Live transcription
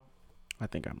I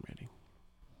think I'm ready.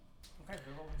 Okay,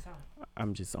 what we sound?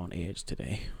 I'm just on edge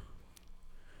today.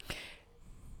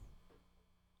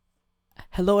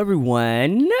 Hello,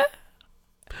 everyone.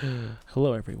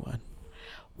 Hello, everyone.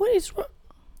 What is wrong?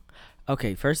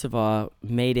 Okay, first of all,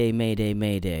 Mayday, Mayday,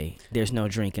 Mayday. There's no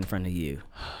drink in front of you.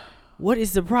 What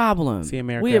is the problem? See,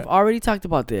 America, we have already talked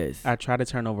about this. I try to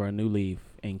turn over a new leaf,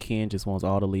 and Ken just wants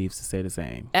all the leaves to stay the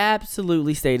same.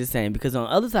 Absolutely stay the same, because on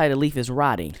the other side of the leaf is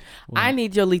rotting. Well, I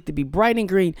need your leaf to be bright and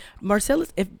green.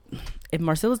 Marcellus, if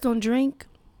Marcellus don't drink,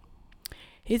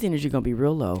 his energy gonna be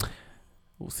real low.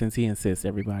 well, since he insists,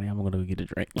 everybody, I'm going to go get a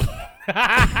drink.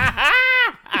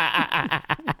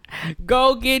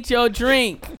 Go get your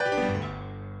drink.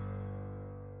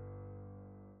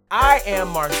 I am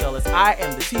Marcellus. I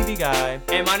am the TV guy.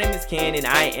 And my name is Ken, and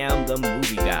I am the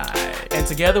movie guy. And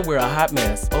together we're a hot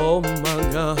mess. Oh my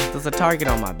God. There's a target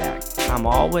on my back. I'm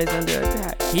always under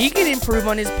attack. He can improve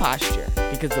on his posture,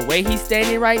 because the way he's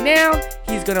standing right now,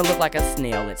 he's going to look like a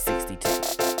snail at 62.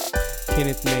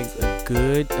 Kenneth makes a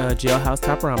good jailhouse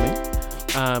top ramen.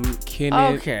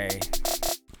 Kenneth, Okay.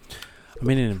 I'm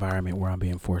in an environment where I'm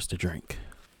being forced to drink.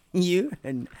 You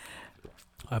and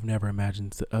I've never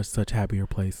imagined such happier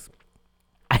place.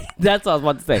 that's what I was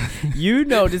about to say. You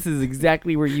know this is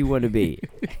exactly where you want to be.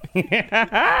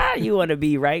 You want to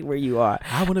be right where you are.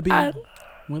 I want to be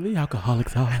where the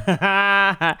alcoholics are.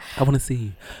 I want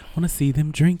to see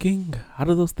them drinking out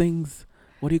of those things.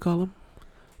 What do you call them?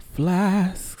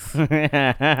 Flasks.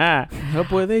 Up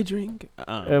where they drink.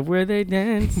 Where they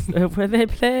dance, where they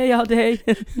play all day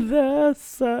in the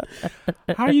sun.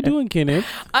 How are you doing, Kenneth?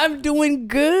 I'm doing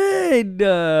good.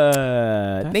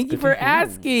 Thank you for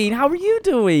asking. How are you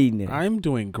doing? I'm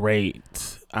doing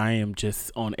great. I am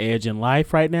just on edge in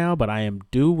life right now, but I am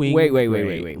doing Wait. great.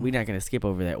 We're not going to skip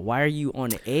over that. Why are you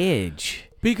on edge?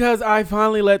 Because I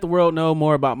finally let the world know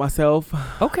more about myself.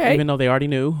 Okay. Even though they already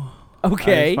knew.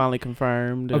 Okay. It's finally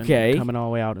confirmed. Okay. And coming all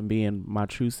the way out and being my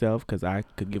true self, because I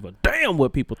could give a damn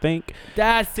what people think.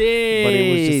 That's it. But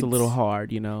it was just a little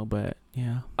hard, but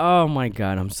yeah. Oh my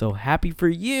God, I'm so happy for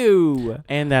you.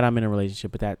 And that I'm in a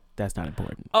relationship, but that's not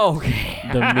important. Okay.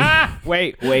 The me.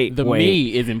 Wait.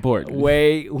 Me is important.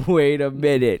 Wait a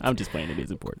minute. I'm just playing. It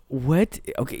is important. What?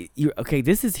 Okay,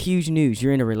 this is huge news.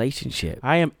 You're in a relationship.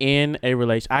 I am in a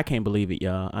relationship. I can't believe it,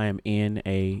 y'all. I am in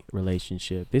a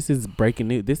relationship. This is breaking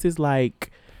news. This is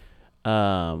like,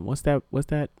 what's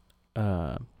that?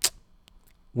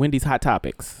 Wendy's Hot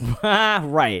Topics.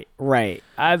 Right.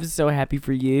 I'm so happy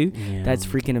for you. Yeah. That's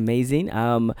freaking amazing.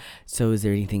 So is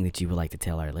there anything that you would like to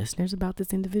tell our listeners about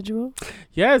this individual?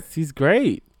 Yes, he's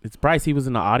great. It's Bryce. He was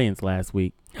in the audience last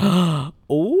week. Oh,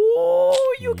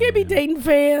 you can't be dating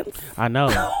fans. I know.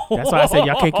 That's why I said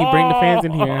y'all can't keep bringing the fans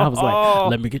in here. I was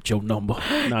like, let me get your number.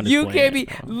 No, I'm just You playing. can't be.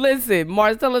 Listen,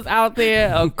 Marcellus out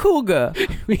there, a cougar.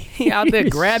 He out there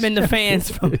grabbing the fans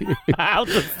from out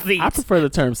the seat. I prefer the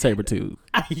term saber-tooth.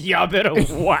 Y'all better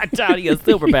watch out. He a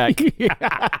silverback.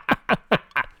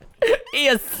 He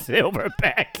a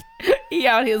silverback. He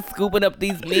out here scooping up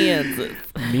these men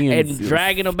and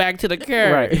dragging them back to the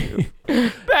car. Right.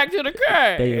 Back to the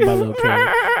car. They in my little car.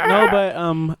 No, but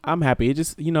I'm happy. It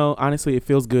just, honestly, it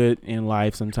feels good in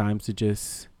life sometimes to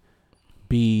just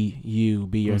be you,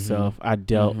 be yourself. I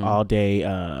dealt all day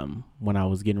when I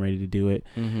was getting ready to do it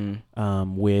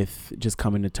with just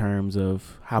coming to terms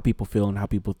of how people feel and how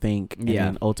people think. And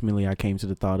then ultimately I came to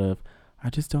the thought of,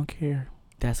 I just don't care.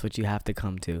 That's what you have to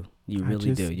come to. You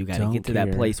really do. You got to get to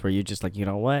that place where you're just like, you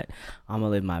know what? I'm going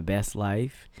to live my best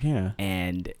life. Yeah.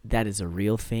 And that is a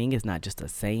real thing. It's not just a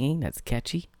saying that's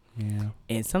catchy. Yeah.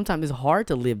 And sometimes it's hard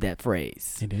to live that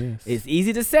phrase. It is. It's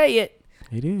easy to say it.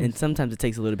 It is. And sometimes it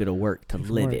takes a little bit of work to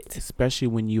live it. Especially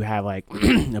when you have like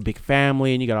a big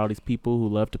family and you got all these people who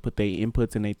love to put their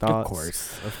inputs and their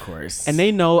thoughts. Of course. And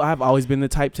they know I've always been the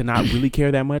type to not really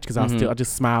care that much because I'll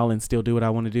just smile and still do what I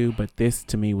want to do. But this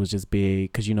to me was just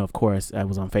big because, of course, I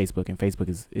was on Facebook and Facebook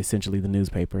is essentially the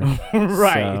newspaper.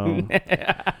 Right.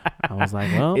 So I was like,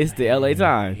 well, it's the LA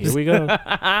Times. Here we go.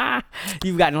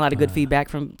 You've gotten a lot of good feedback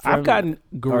from I've gotten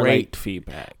great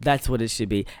feedback. That's what it should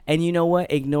be. And you know what?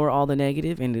 Ignore all the negative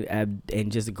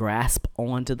and just grasp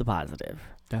onto the positive.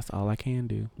 That's all I can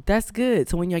do. That's good.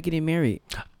 So when y'all getting married?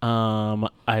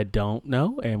 I don't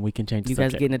know, and we can change the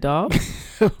subject. You guys getting a dog?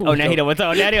 Oh, now he don't want to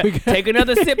talk. Now take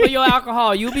another sip of your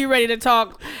alcohol. You'll be ready to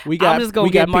talk. I'm just going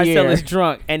to get Marcellus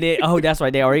drunk. And then, that's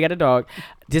right. They already got a dog.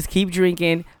 Just keep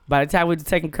drinking. By the time we're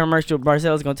taking commercial,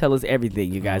 Marcellus going to tell us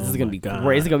everything, you guys. This is going to be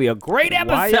great. It's going to be a great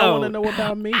episode. Why y'all want to know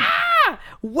about me?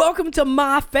 Welcome to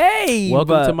my fave.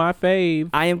 Welcome to my fave.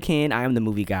 I am Ken. I am the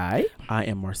movie guy. I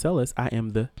am Marcellus. I am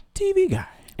the TV guy.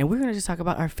 And we're going to just talk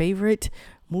about our favorite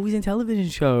movies and television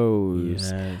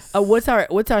shows. Yes. What's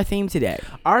our theme today?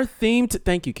 Our theme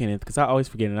thank you, Kenneth, because I always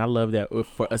forget, and I love that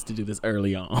for us to do this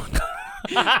early on.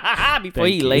 Before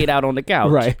he laid out on the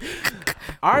couch. Right.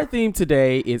 Our theme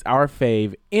today is our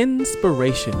fave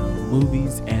inspirational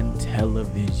movies and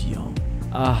television.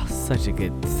 Oh, such a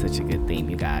good theme,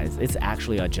 you guys. It's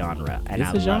actually a genre, and it's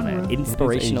I love it.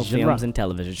 Inspirational films and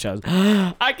television shows.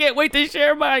 I can't wait to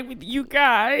share mine with you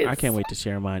guys. I can't wait to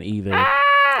share mine either.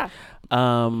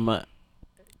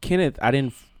 Kenneth, I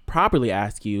didn't properly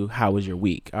ask you how was your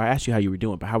week. I asked you how you were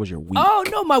doing, but how was your week? Oh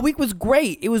no, my week was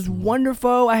great. It was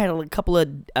wonderful. I had a couple of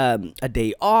a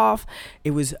day off.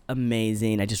 It was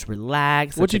amazing. I just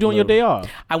relaxed. What you doing your day off?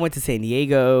 I went to San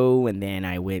Diego, and then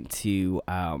I went to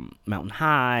Mountain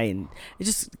High, and it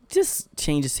just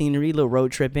changed the scenery, a little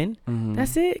road tripping. Mm-hmm.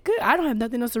 That's it. Good. I don't have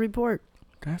nothing else to report.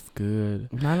 That's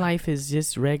good. My life is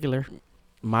just regular.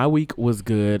 My week was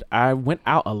good. I went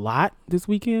out a lot this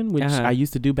weekend, which I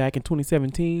used to do back in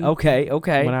 2017. Okay.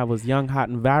 When I was young, hot,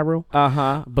 and viral.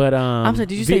 But I'm sorry,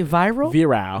 did you say viral?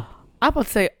 Viral. I'm about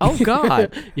to say, oh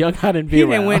God. Young, hot, and viral. He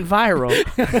didn't went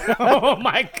viral. Oh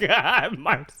my God.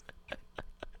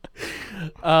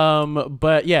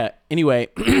 But yeah, anyway,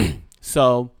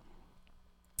 so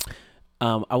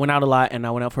I went out a lot, and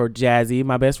I went out for Jazzy.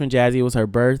 My best friend Jazzy, it was her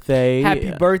birthday. Happy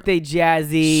birthday,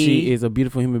 Jazzy. She is a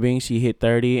beautiful human being. She hit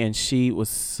 30, and she was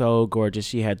so gorgeous.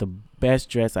 She had the best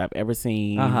dress I've ever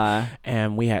seen.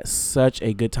 And we had such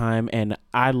a good time. And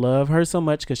I love her so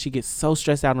much because she gets so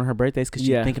stressed out on her birthdays because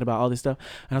she's thinking about all this stuff.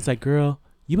 And I was like, girl,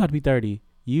 you about to be 30.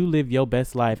 You live your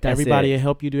best life. Everybody will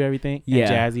help you do everything. And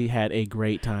Jazzy had a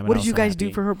great time. What did you guys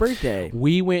do for her birthday?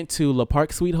 We went to La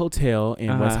Park Suite Hotel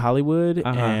in West Hollywood,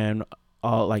 and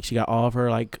she got all of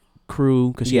her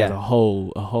crew, because she has a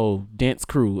whole dense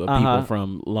crew of people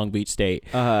from Long Beach State.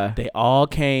 They all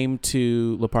came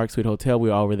to La Park Suite Hotel. We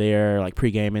were over there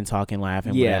pre-gaming, talking,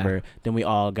 laughing, whatever. Then we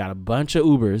all got a bunch of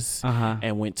Ubers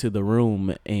and went to the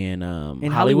room in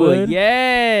Hollywood.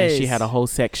 Yes. And she had a whole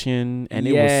section, and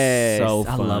it was so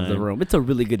fun. I love the room. It's a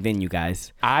really good venue,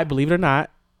 guys. I, believe it or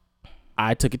not,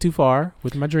 I took it too far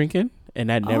with my drinking. And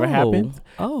that never happened.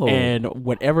 And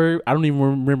whatever, I don't even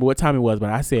remember what time it was, but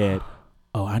I said,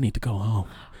 I need to go home.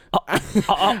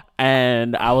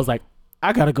 And I was like,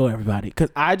 I gotta go, everybody. Because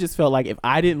I just felt like if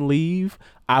I didn't leave,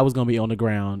 I was gonna be on the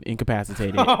ground,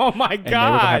 incapacitated. Oh my God. And they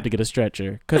were gonna have to get a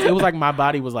stretcher. Because it was like my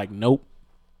body was like, nope.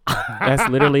 That's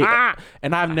literally,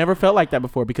 and I've never felt like that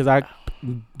before, because I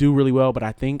do really well, but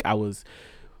I think it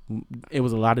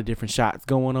was a lot of different shots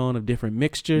going on of different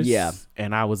mixtures. Yeah.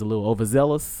 And I was a little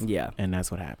overzealous. Yeah. And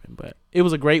that's what happened. But it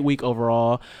was a great week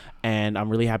overall. And I'm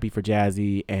really happy for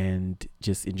Jazzy, and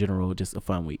just in general, just a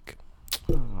fun week.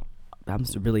 I'm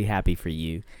really happy for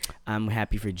you. I'm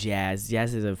happy for Jazz.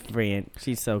 Jazz is a friend.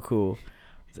 She's so cool.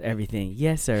 It's everything.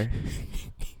 Yes, sir.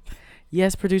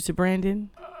 Yes, producer Brandon.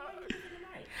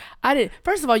 I didn't.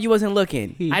 First of all, you wasn't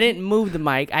looking. I didn't move the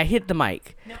mic. I hit the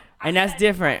mic. No, and that's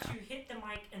different.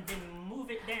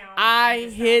 I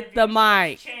hit the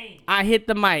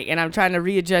mic, and I'm trying to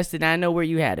readjust it, and I know where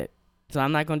you had it. So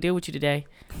I'm not going to deal with you today.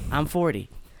 I'm 40.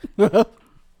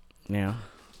 Now.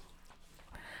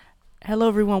 Hello,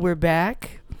 everyone. We're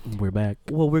back.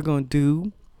 What we're going to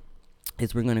do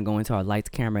is we're going to go into our lights,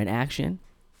 camera, and action.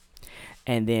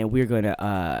 And then we're going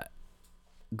to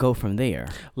go from there.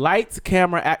 Lights,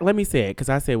 camera, act. Let me say it, because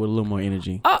I say it with a little more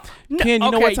energy. Ken,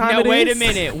 you know what time it is?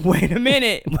 Wait a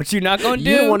minute. What you're not going to do?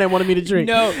 You're the one that wanted me to drink.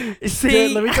 No. See?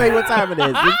 Ken, let me tell you what time it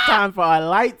is. It's time for our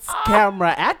lights,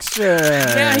 camera, action.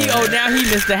 Now he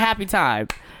missed a happy time.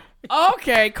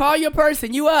 Okay, call your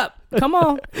person. You up. Come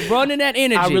on. Run in that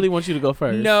energy. I really want you to go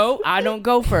first. No, I don't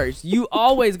go first. You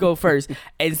always go first.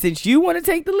 And since you want to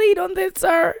take the lead on this,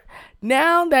 sir,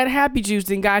 now that happy juice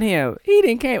done got him. He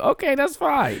didn't came. Okay, that's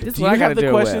fine. This is what I gotta do. Do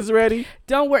you have the questions ready?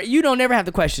 Don't worry. You don't ever have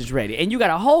the questions ready, and you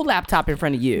got a whole laptop in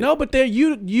front of you. No, but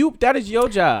you. That is your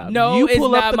job. No, you it's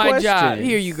not my job.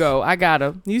 Here you go. I got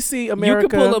them. You see, America. You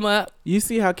can pull them up. You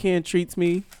see how Ken treats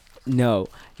me. No,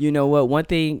 you know what? One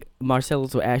thing,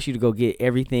 Marcellus will ask you to go get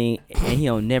everything, and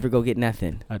he'll never go get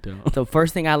nothing. I don't. So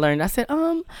first thing I learned, I said,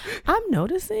 I'm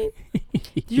noticing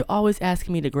you're always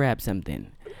asking me to grab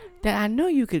something that I know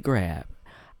you could grab.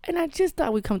 And I just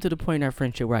thought we'd come to the point in our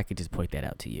friendship where I could just point that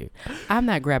out to you. I'm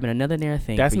not grabbing another near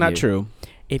thing. That's not true.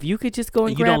 If you could just go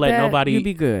and grab that, you'd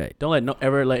be good. Don't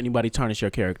ever let anybody tarnish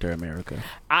your character, America.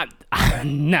 I'm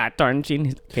not tarnishing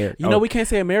his character. You know, we can't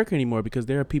say America anymore because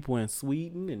there are people in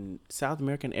Sweden and South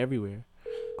America and everywhere.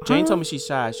 Jane told me she's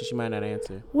shy, so she might not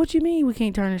answer. What do you mean we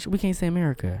can't say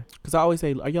America? Because I always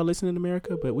say, are y'all listening to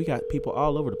America? But we got people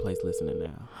all over the place listening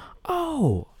now.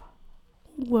 Oh.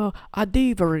 Well, a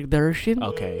diva version.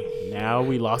 Okay, now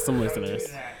we lost some listeners.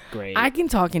 Great. I can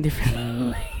talk in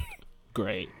different.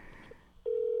 Great.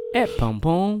 At pom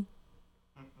pom.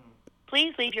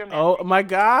 Please leave your message. Oh my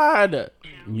God.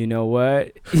 You know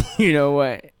what? You know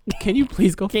what? Can you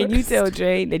please go Can first? you tell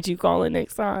Jane that you call in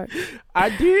next time? I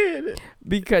did.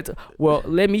 Because, well,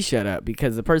 let me shut up.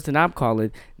 Because the person I'm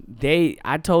calling,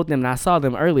 I told them and I saw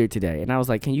them earlier today. And I was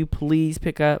like, can you please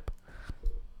pick up?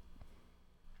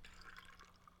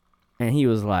 And he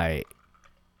was like,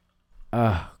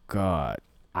 oh, God.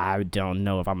 I don't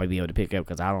know if I'm going to be able to pick up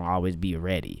because I don't always be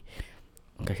ready.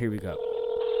 Okay, here we go.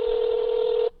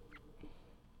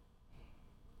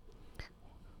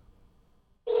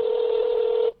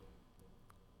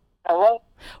 Hello?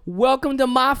 Welcome to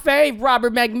my fave,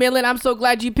 Robert McMillan. I'm so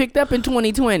glad you picked up in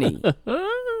 2020. Did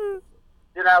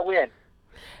I win?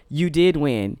 You did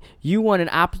win. You won an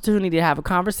opportunity to have a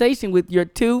conversation with your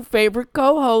two favorite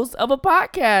co-hosts of a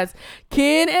podcast,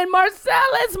 Ken and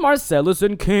Marcellus. Marcellus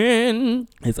and Ken.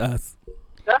 It's us.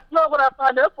 That's not what I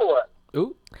signed up for.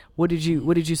 Ooh. What did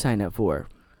you sign up for?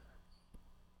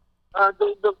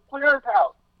 The clearance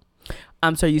house.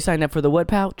 I'm sorry, you signed up for the what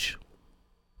pouch?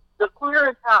 The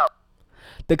clearance house.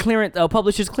 The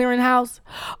Publishers Clearinghouse?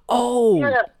 Oh,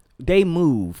 Yeah. They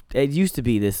moved. It used to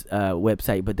be this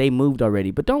website, but they moved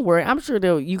already. But don't worry, I'm sure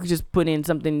you can just put in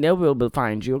something, they'll be able to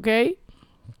find you, okay?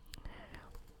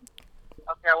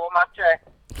 Okay, well, my check.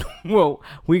 Well,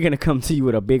 we're going to come to you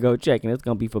with a big old check, and it's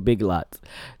going to be for big lots.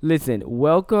 Listen,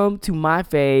 welcome to my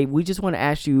fave. We just want to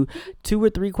ask you 2 or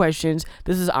 3 questions.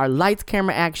 This is our lights,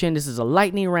 camera, action. This is a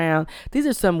lightning round. These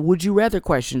are some would you rather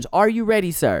questions. Are you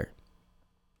ready, sir?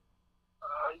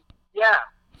 Yeah.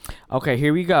 Okay,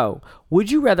 here we go.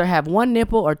 Would you rather have 1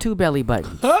 nipple or 2 belly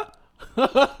buttons? 2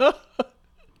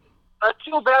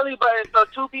 belly buttons so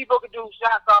 2 people can do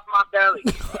shots off my belly.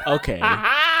 Okay.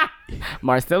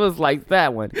 Marcellus likes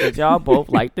that one because y'all both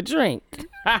like to drink.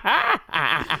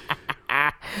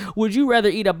 Would you rather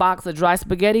eat a box of dry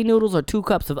spaghetti noodles or 2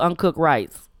 cups of uncooked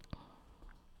rice?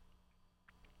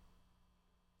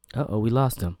 Uh-oh, we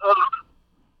lost him.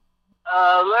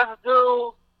 Let's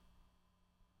do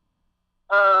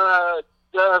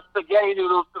the spaghetti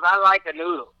noodles because I like a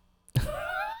noodle.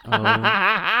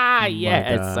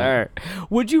 Yes, sir.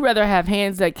 Would you rather have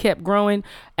hands that kept growing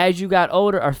as you got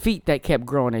older or feet that kept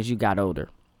growing as you got older?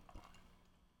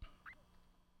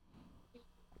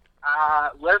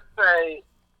 Let's say,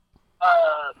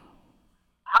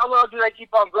 how long do they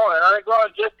keep on growing? Are they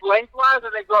growing just lengthwise or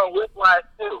are they growing widthwise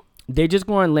too? They're just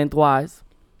growing lengthwise.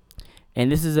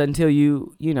 And this is until till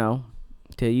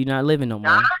you're not living no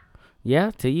more.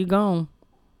 Yeah, till you gone.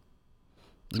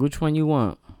 Which one you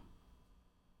want?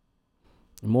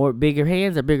 More bigger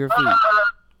hands or bigger feet?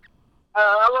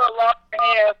 I want long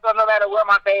hair, so no matter where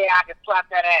my bed, I can slap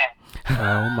that ass.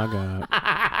 Oh my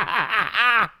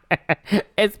God.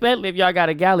 Especially if y'all got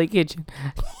a galley kitchen.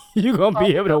 You're going to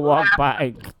be able to walk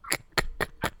by.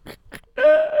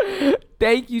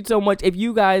 Thank you so much. If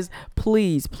you guys,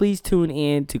 please tune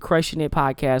in to Crushing It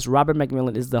Podcast. Robert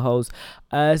McMillan is the host.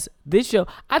 This show,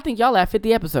 I think y'all have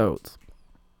 50 episodes.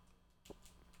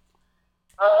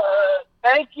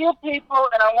 Thank you, people,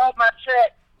 and I want my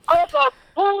check. Also,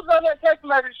 who's on that text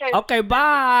message chain? Okay,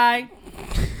 bye.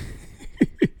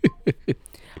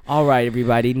 All right,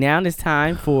 everybody. Now it's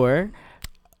time for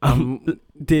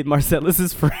did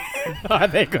Marcellus's friend are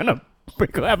they gonna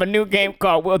have a new game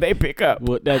called Will They Pick Up?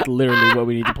 Well, that's literally what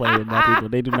we need to play with now, people.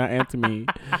 They do not answer me.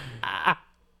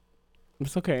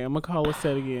 It's okay. I'm gonna call a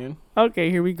set again. Okay,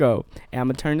 here we go. And I'm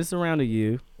gonna turn this around to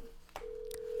you.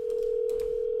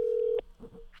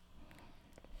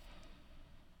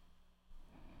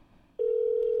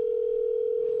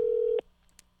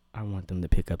 I want them to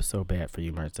pick up so bad for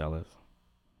you, Marcellus.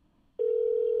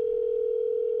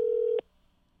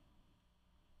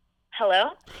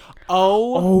 Hello?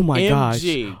 Oh my gosh.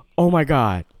 Oh my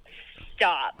God.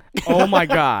 Stop. Oh my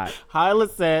God. Hi,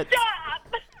 Lisette. Stop!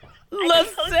 I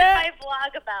just posted my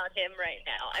vlog about him right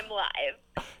now. I'm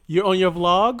live. You're on your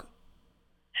vlog?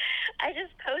 I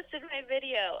just posted my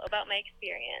video about my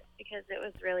experience because it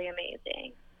was really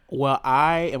amazing. Well,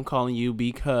 I am calling you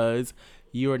because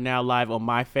you are now live on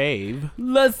my fave.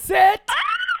 Lisette.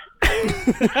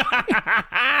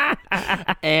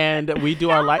 And we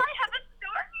do our light.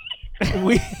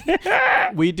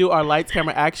 We do our lights,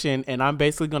 camera, action, and I'm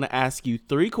basically going to ask you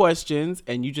 3 questions,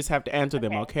 and you just have to answer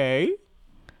them, okay?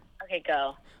 Okay,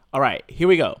 go. All right, here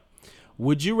we go.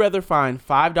 Would you rather find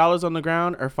 $5 on the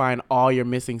ground or find all your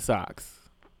missing socks?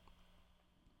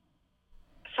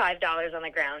 $5 on the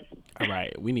ground. All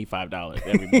right, we need $5.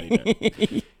 Everybody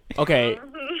does. Okay,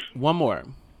 one more.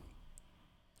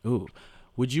 Ooh.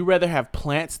 Would you rather have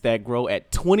plants that grow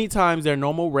at 20 times their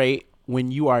normal rate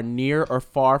when you are near or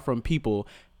far from people?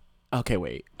 Okay,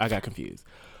 wait. I got confused.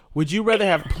 Would you rather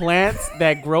have plants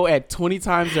that grow at 20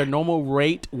 times their normal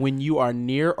rate when you are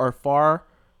near or for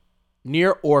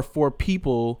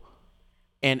people,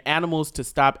 and animals to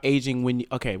stop aging when you...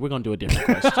 Okay, we're going to do a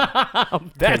different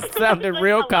question. That sounded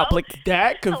real complicated.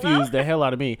 That confused the hell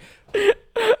out of me.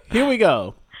 Here we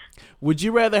go. Would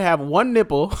you rather have one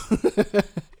nipple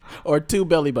or 2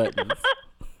 belly buttons?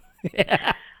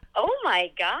 Yeah. Oh,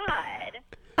 my God.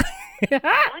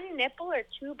 One nipple or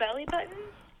 2 belly buttons?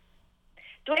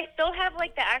 Do I still have,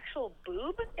 like, the actual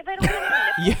boob if I don't have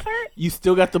the nipple part? You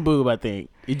still got the boob, I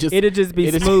think. It'd just be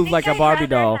smooth like a Barbie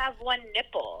doll. I have one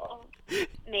nipple,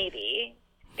 maybe.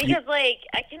 Because, like,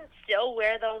 I can still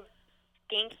wear those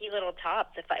stinky little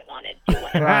tops if I wanted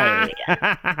to.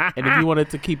 Right. And if you wanted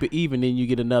to keep it even, then you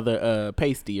get another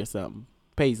pasty or something.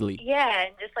 Paisley. Yeah,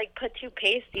 and just, like, put 2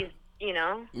 pasties, you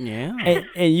know? Yeah.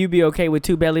 And you be okay with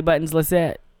 2 belly buttons,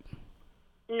 Lisette?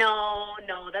 No,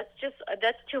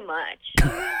 that's too much.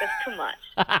 That's too much.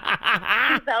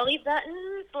 2 belly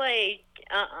buttons, like,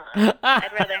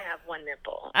 I'd rather have one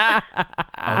nipple.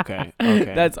 Okay.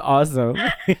 That's awesome.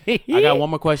 I got one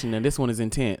more question, and this one is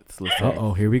intense.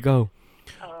 Uh-oh, here we go.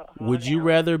 Would you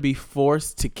rather be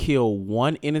forced to kill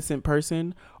 1 innocent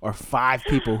person or 5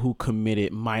 people who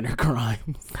committed minor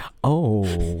crimes?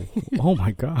 Oh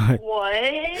my God.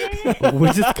 What? We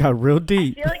just got real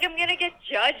deep. I feel like I'm going to get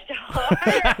judged hard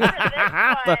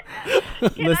for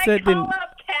this one. Lisette Can I call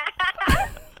up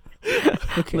Kat?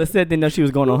 Okay. Lisette didn't know she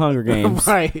was going on Hunger Games.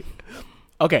 Right.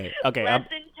 Okay. Less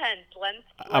intense.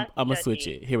 I'm going to switch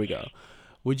it. Here we go.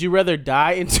 Would you rather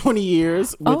die in 20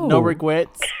 years with no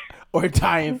regrets or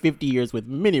die in 50 years with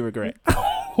many regrets?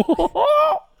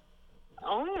 Oh.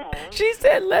 She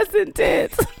said less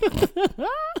intense.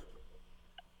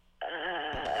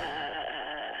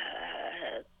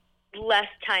 Less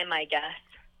time, I guess.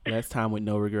 Less time with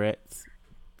no regrets.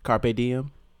 Carpe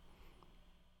diem.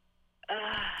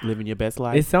 Living your best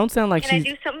life. It sounds like Can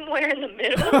she's... I do somewhere in the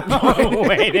middle? Oh,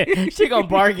 wait. She gonna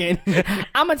bargain.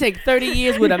 I'm gonna take 30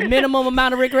 years with a minimum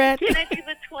amount of regrets. Can I do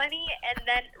the 20 and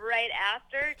then right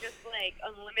after, just like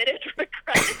unlimited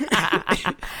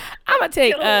regret? I'm gonna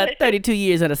take 32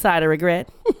 years on a side of regret.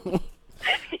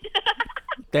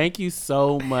 Thank you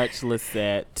so much,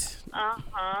 Lisette.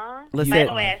 By Lisette.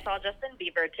 the way, I saw Justin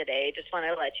Bieber today. Just want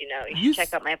to let you know. You should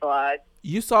check out my blog.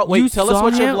 You saw? Wait, tell us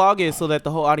what your blog is so that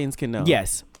the whole audience can know.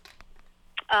 Yes.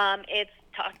 It's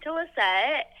Talk to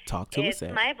Lisette. It's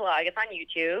my blog. It's on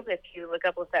YouTube. If you look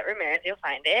up Lisette Ramirez, you'll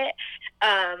find it.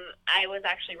 I was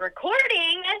actually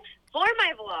recording for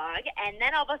my blog, and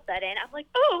then all of a sudden, I'm like,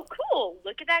 oh, cool.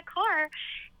 Look at that car.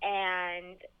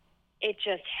 And it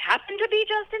just happened to be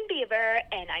Justin Bieber,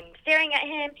 and I'm staring at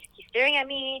him. He's staring at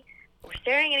me. We're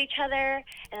staring at each other,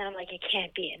 and then I'm like, it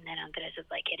can't be. And then Andres is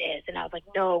like, it is. And I was like,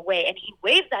 no way. And he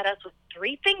waves at us with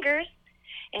 3 fingers,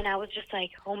 and I was just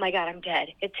like, oh, my God, I'm dead.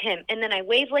 It's him. And then I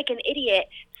wave like an idiot,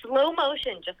 slow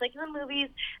motion, just like in the movies.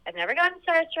 I've never gotten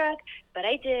starstruck, but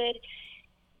I did.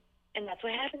 And that's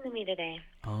what happened to me today.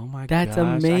 Oh, my That's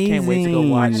gosh. amazing. I can't wait to go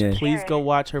watch it. Please go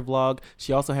watch her vlog.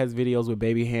 She also has videos with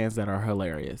baby hands that are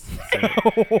hilarious. So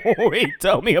He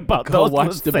told me about go those.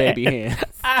 watch the baby hands.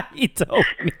 He told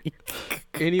me.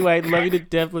 Anyway, love you to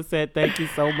death, Lisette. Thank you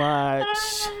so much.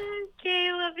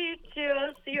 Okay, love you too.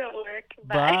 I'll see you at work.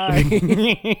 Bye.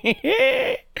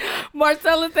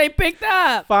 Marcellus, they picked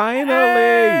up. Finally.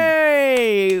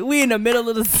 Hey, we in the middle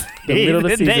of the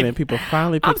season, and people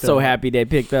finally picked up. I'm so happy they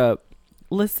picked up.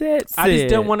 Lisette said, I just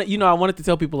didn't want to, I wanted to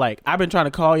tell people, like, I've been trying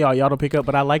to call y'all don't pick up,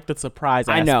 but I like the surprise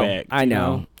aspect. I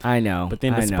know. But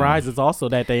then the surprise is also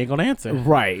that they ain't going to answer.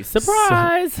 Right.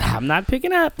 Surprise. So, I'm not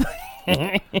picking up.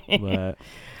 But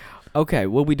okay,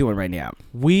 what we doing right now?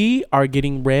 We are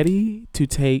getting ready to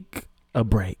take a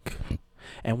break.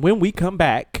 And when we come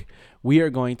back, we are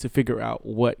going to figure out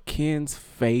what Ken's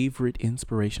favorite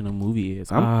inspirational movie is.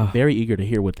 I'm very eager to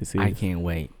hear what this is. I can't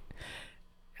wait.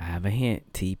 I have a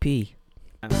hint. TP.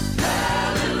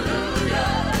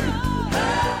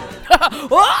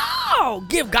 Oh,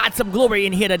 give God some glory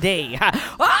in here today.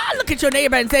 Look at your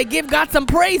neighbor and say, give God some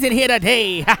praise in here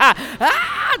today.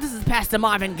 This is Pastor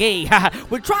Marvin Gaye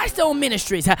with Tristone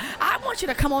Ministries. I want you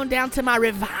to come on down to my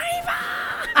revival.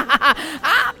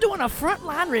 I'm doing a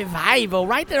frontline revival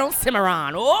right there on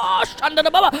Cimarron. Oh, Shunda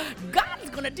the Bubba. God is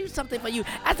going to do something for you.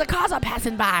 As the cars are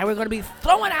passing by, we're going to be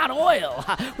throwing out oil.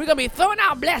 We're going to be throwing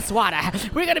out blessed water.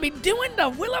 We're going to be doing the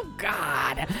will of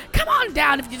God. Come on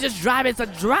down if you're just driving. It's a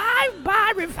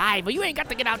drive-by revival. You ain't got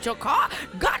to get out your car.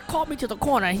 God called me to the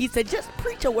corner. He said, just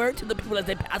preach a word to the people as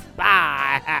they pass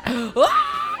by.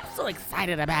 Oh, so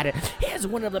excited about it. Here's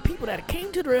one of the people that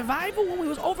came to the revival when we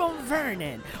was over on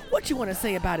Vernon. What you want to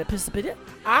say about it, Pissapita?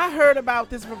 I heard about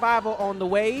this revival on the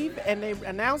Wave, and they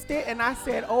announced it, and I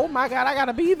said, oh my God, I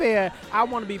gotta be there. I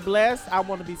want to be blessed. I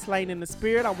want to be slain in the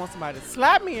spirit. I want somebody to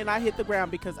slap me and I hit the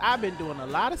ground, because I've been doing a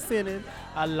lot of sinning,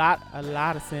 a lot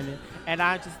of sinning, and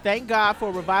I just thank God for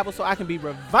a revival so I can be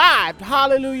revived.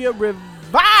 Hallelujah,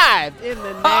 revived in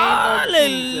the name of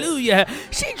Jesus. Hallelujah.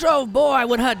 She drove boy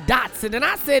with her Datsun, and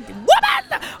I said,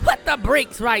 woman, put the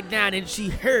brakes right down, and she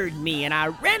heard me, and I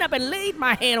ran up and laid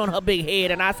my hand on her big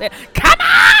head, and I said, come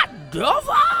on,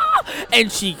 Dover!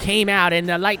 And she came out, and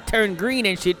the light turned green,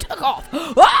 and she took off.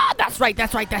 Oh, that's right.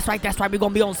 We're going to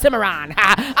be on Cimarron.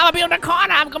 I'm going to be on the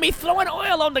corner. I'm going to be throwing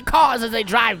oil on the cars as they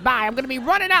drive by. I'm going to be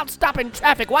running out, stopping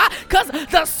traffic. Why? Because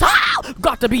the soul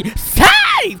got to be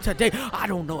saved today. I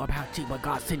don't know about you, but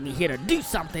God sent me here to do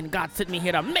something. God sent me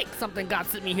here to make something. God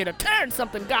sent me here to turn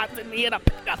something. God sent me here to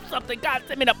pick up something. God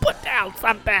sent me to put down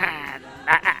something.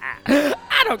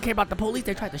 I don't care about the police.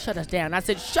 They tried to shut us down. I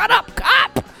said, shut up,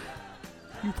 cop.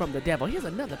 You from the devil. Here's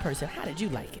another person. How did you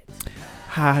like it?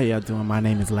 Hi, how y'all doing? My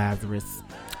name is Lazarus.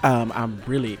 I'm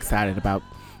really excited about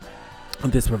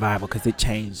this revival because it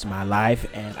changed my life,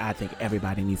 and I think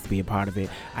everybody needs to be a part of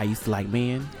it. I used to like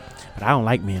men, but I don't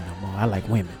like men no more. I like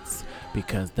women's,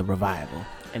 because the revival,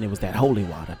 and it was that holy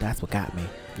water. That's what got me.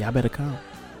 Y'all better come.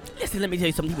 Listen, let me tell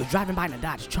you something. He was driving by in a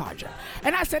Dodge Charger.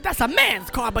 And I said, that's a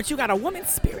man's car, but you got a woman's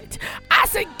spirit. I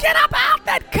said, get up out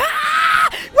that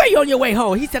car. Where you on your way,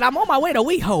 ho? He said, I'm on my way to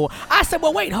WeHo. I said,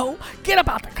 well, wait, ho. Get up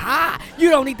out the car. You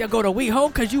don't need to go to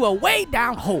WeHo because you are way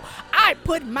down, ho. I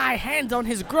put my hands on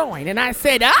his groin, and I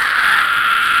said, come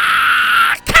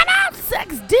out,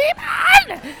 sex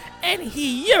demon. And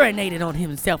he urinated on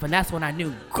himself, and that's when I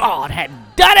knew God had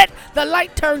done it. The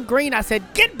light turned green. I said,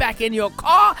 get back in your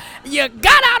car. You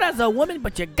got out as a woman,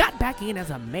 but you got back in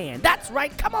as a man. That's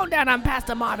right. Come on down. I'm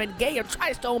Pastor Marvin Gaye of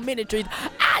Tri-Stone Ministries.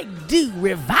 I do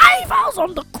revivals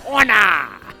on the corner.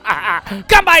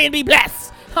 Come by and be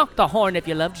blessed. Honk the horn if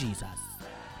you love Jesus.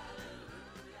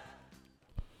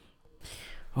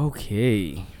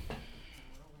 Okay.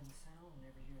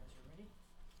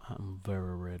 I'm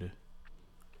very ready.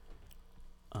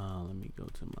 Let me go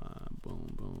to my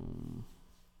boom.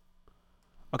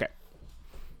 Okay.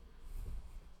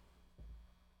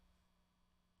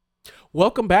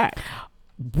 Welcome back.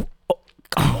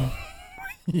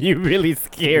 You really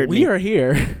scared me. We are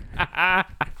here. I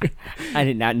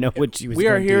did not know what you was We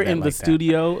are going to here do in like the that.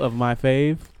 studio of my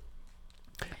fave.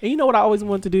 And you know what I always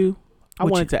wanted to do? I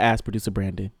wanted to ask producer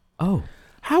Brandon. Oh.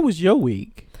 How was your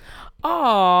week?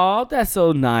 Oh, that's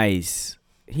so nice.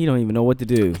 He don't even know what to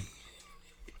do.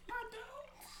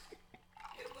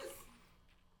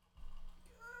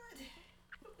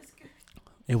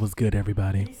 It was good,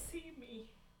 everybody.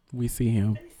 We see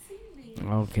him.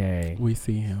 Okay. We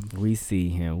see him. We see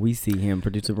him.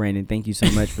 Producer Brandon, thank you so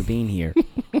much for being here.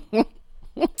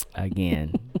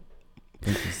 Again.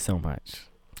 Thank you so much.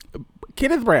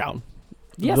 Kenneth Brown.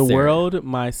 Yes, the sir. world,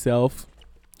 myself,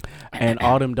 and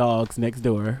all them dogs next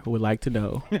door would like to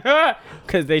know.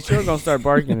 Because they sure going to start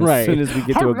barking Right. as soon as we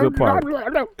get to a good part.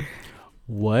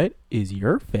 What is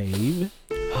your fave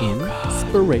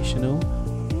inspirational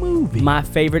movie? My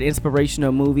favorite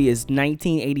inspirational movie is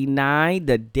 1989,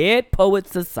 The Dead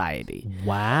Poets Society.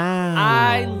 Wow.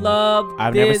 I love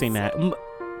I've this. never seen that. I'm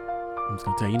just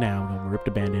going to tell you now. I'm going to rip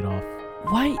the Band-Aid off.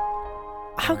 Why?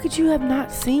 How could you have not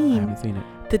I seen haven't seen it.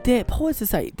 The Dead Poets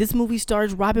Society? This movie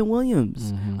stars Robin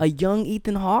Williams, a young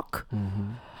Ethan Hawke.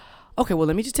 Okay, well,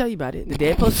 let me just tell you about it. The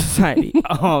Dead Poets Society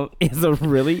is a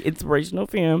really inspirational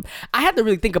film. I had to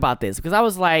really think about this because I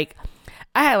was like,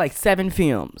 I had like 7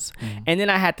 films. And then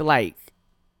I had to like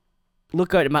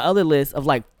look at my other list of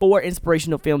like 4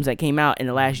 inspirational films that came out in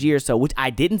the last year or so, which I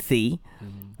didn't see.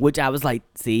 Which I was like,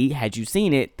 see, had you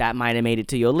seen it, that might have made it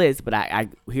to your list. But I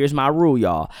here's my rule,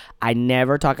 y'all. I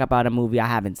never talk about a movie I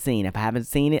haven't seen. If I haven't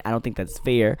seen it, I don't think that's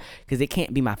fair because it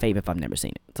can't be my favorite if I've never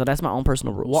seen it. So that's my own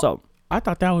personal rule. Well, so I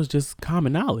thought that was just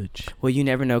common knowledge. well, you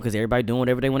never know because everybody doing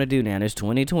whatever they want to do now. It's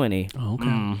 2020.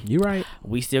 Okay. You're right.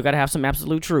 We still got to have some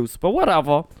absolute truths, but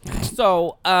whatever.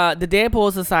 So, The Dead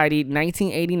Poets Society,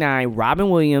 1989, Robin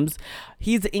Williams.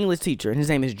 He's an English teacher, and his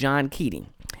name is John Keating.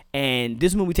 And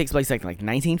this movie takes place like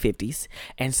 1950s,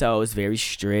 and so it's very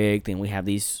strict, and we have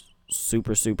these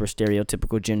super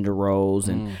stereotypical gender roles,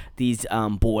 and these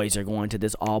boys are going to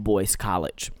this all-boys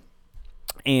college.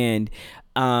 And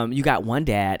you got one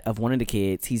dad of one of the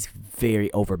kids. He's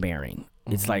very overbearing.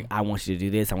 It's like, I want you to do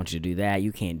this. I want you to do that.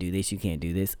 You can't do this. You can't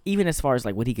do this. Even as far as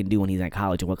like what he can do when he's in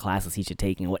college and what classes he should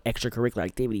take and what extracurricular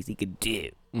activities he could do.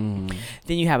 Then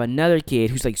you have another kid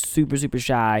who's like super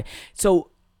shy. So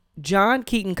John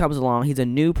Keaton comes along. He's a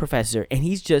new professor, and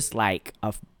he's just like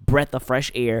a breath of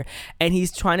fresh air. And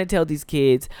he's trying to tell these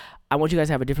kids, I want you guys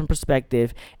to have a different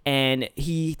perspective. And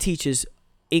he teaches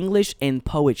English and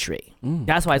poetry.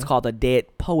 That's why it's called the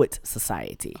Dead Poets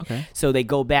Society. Okay. So they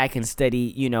go back and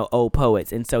study, old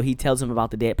poets. And so he tells them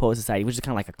about the Dead Poets Society, which is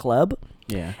kind of like a club.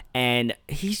 Yeah. And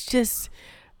he's just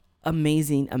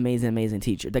amazing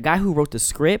teacher. The guy who wrote the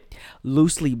script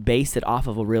loosely based it off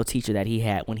of a real teacher that he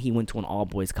had when he went to an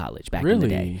all-boys college back in the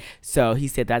day. So he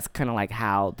said that's kind of like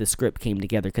how the script came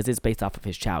together, because it's based off of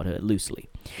his childhood loosely.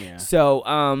 Yeah.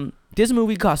 So this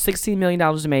movie cost $16 million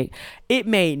to make. It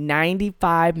made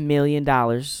 $95 million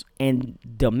and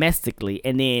domestically,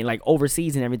 and then like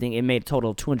overseas and everything, it made a total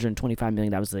of $225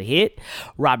 million. That was a hit.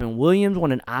 Robin Williams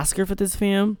won an Oscar for this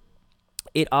film.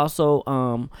 It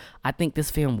also, I think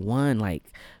this film won like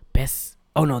best.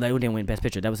 Oh no, they didn't win Best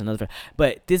Picture. That was another film.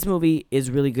 But this movie is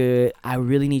really good. I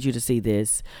really need you to see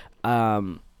this.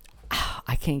 I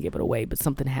can't give it away, but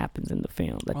something happens in the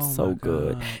film that's so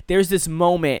good. There's this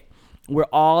moment where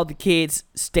all the kids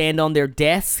stand on their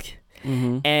desk.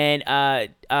 And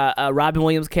Robin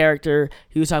Williams' character,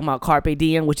 he was talking about carpe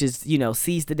diem, which is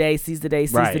seize the day, seize the day,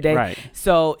 seize the day. Right.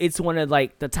 So it's one of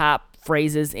like the top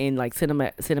phrases in like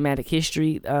cinematic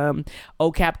history.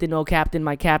 Oh captain,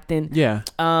 my captain. Yeah.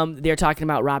 They're talking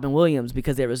about Robin Williams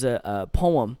because there was a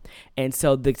poem, and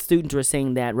so the students were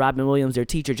saying that Robin Williams, their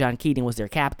teacher John Keating, was their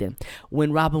captain.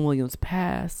 When Robin Williams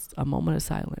passed, a moment of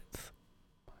silence.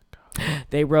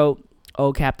 They wrote,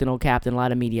 oh captain, a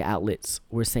lot of media outlets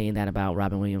were saying that about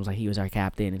Robin Williams, like he was our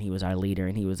captain and he was our leader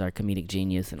and he was our comedic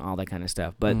genius and all that kind of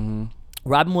stuff. But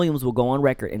Robin Williams will go on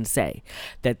record and say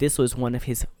that this was one of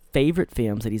his favorite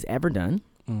films that he's ever done.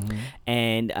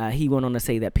 And he went on to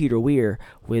say that Peter Weir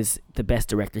was the best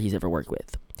director he's ever worked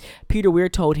with. Peter Weir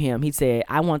told him, he said,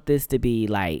 I want this to be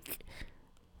like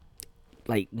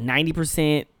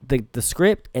 90% the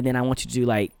script, and then I want you to do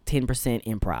like 10%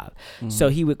 improv. So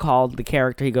he would call the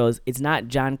character, he goes, it's not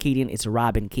John Keating, it's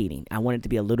Robin Keating. I want it to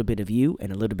be a little bit of you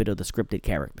and a little bit of the scripted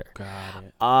character.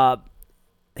 Got it.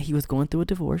 He was going through a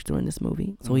divorce during this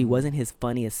movie, so he wasn't his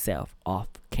funniest self off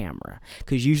camera,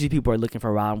 because usually people are looking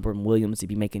for Robin Williams to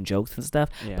be making jokes and stuff,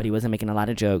 but he wasn't making a lot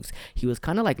of jokes. He was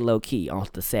kind of like low-key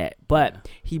off the set, but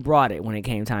he brought it when it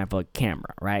came time for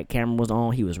camera, right? Camera was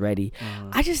on, he was ready.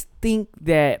 I just think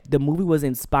that the movie was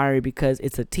inspiring because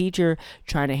it's a teacher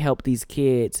trying to help these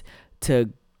kids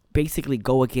to basically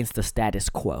go against the status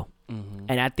quo.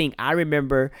 And I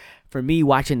remember for me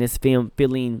watching this film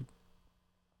feeling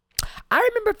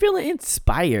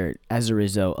inspired as a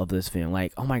result of this film.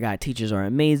 Like, oh my God, teachers are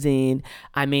amazing.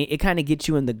 I mean, it kind of gets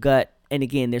you in the gut. And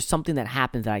again, there's something that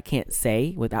happens that I can't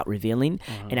say without revealing.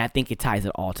 And I think it ties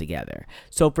it all together.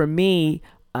 So for me,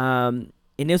 and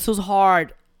this was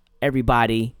hard,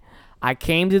 everybody, I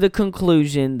came to the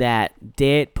conclusion that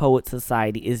Dead Poets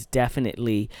Society is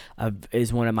definitely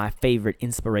is one of my favorite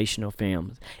inspirational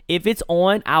films. If it's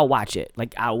on, I'll watch it.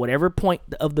 Like whatever point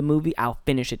of the movie, I'll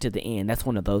finish it to the end. That's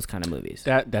one of those kind of movies.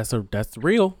 That's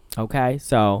real. Okay,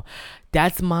 so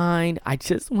that's mine. I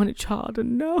just wanted y'all to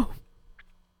know.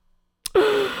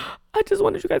 I just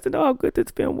wanted you guys to know how good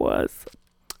this film was.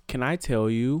 Can I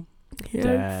tell you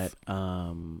that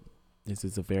this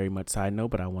is a very much side note,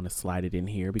 but I want to slide it in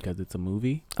here because it's a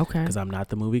movie. Okay. Because I'm not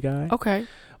the movie guy. Okay.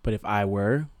 But if I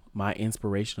were, my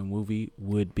inspirational movie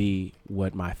would be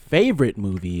what my favorite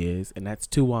movie is, and that's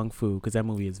To Wong Fu, because that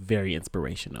movie is very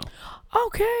inspirational.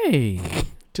 Okay.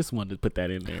 Just wanted to put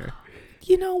that in there.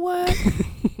 You know what?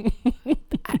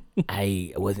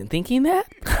 I wasn't thinking that.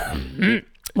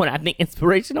 When I think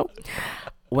inspirational,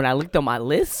 when I looked on my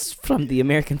list from the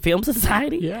American Film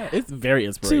Society, it's very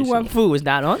inspirational. To Wong Fu is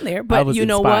not on there, but you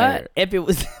know what? If it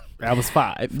was, I was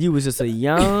 5. You was just a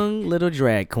young little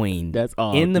drag queen. That's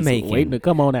all in the making, waiting to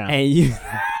come on out. And you,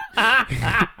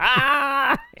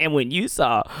 and when you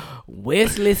saw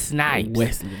Wesley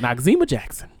Snipes, Noxeema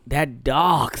Jackson, that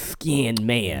dark-skinned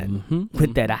man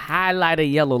with that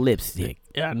highlighter yellow lipstick,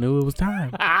 I knew it was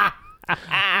time.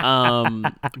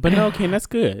 But no, Ken, that's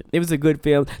good. It was a good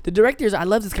film. The directors, I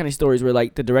love this kind of stories where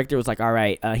like the director was like, all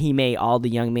right, he made all the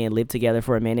young men live together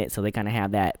for a minute, so they kind of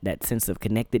have that sense of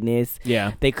connectedness.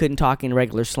 Yeah, they couldn't talk in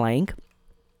regular slang.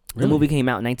 Really? The movie came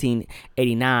out in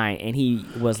 1989, and he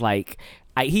was like,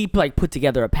 he like put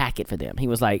together a packet for them. He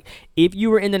was like, if you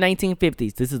were in the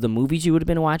 1950s, this is the movies you would have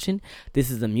been watching.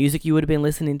 This is the music you would have been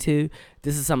listening to.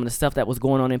 This is some of the stuff that was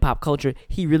going on in pop culture.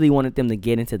 He really wanted them to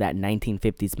get into that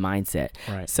 1950s mindset.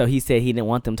 Right. So he said he didn't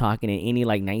want them talking in any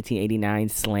like 1989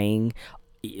 slang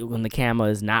when the camera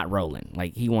is not rolling.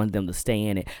 Like he wanted them to stay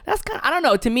in it. That's kind of, I don't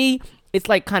know. To me, it's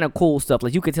like kind of cool stuff.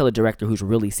 Like you could tell a director who's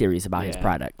really serious about his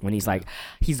product when he's like,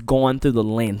 he's going through the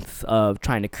lengths of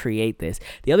trying to create this.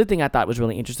 The other thing I thought was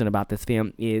really interesting about this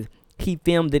film is he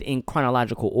filmed it in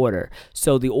chronological order.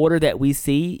 So the order that we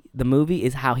see the movie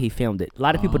is how he filmed it. A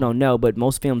lot of people don't know, but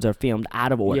most films are filmed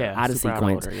out of order, out of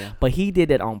sequence. But he did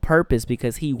it on purpose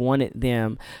because he wanted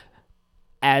them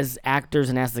as actors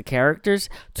and as the characters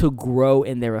to grow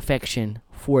in their affection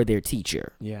for their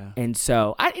teacher. Yeah. And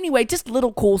so, anyway, just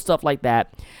little cool stuff like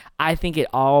that. I think it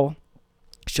all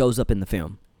shows up in the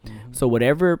film. Mm-hmm. So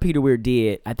whatever Peter Weir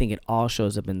did, I think it all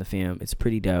shows up in the film. It's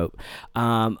pretty dope.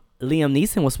 Liam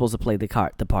Neeson was supposed to play the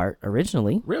part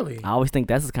originally. Really? I always think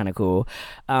that's kind of cool.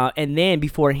 And then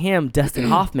before him, Dustin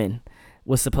Hoffman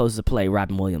was supposed to play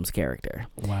Robin Williams' character.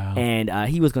 Wow. And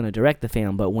he was going to direct the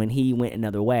film, but when he went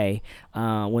another way,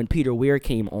 when Peter Weir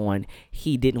came on,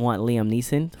 he didn't want Liam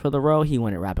Neeson for the role. He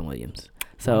wanted Robin Williams.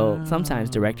 So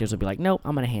sometimes directors will be like, nope,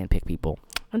 I'm going to handpick people.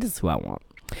 And this is who I want.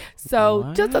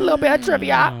 So just a little bit of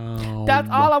trivia. That's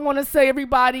all I want to say,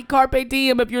 everybody. Carpe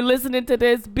diem. If you're listening to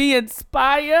this, be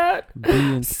inspired.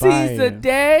 Seize the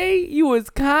day. You was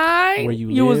kind. Where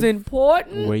you was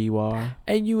important. Where you are.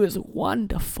 And you is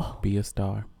wonderful. Be a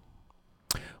star.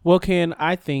 Well, Ken,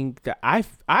 I think that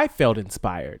I felt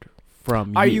inspired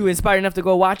from you. Are you inspired enough to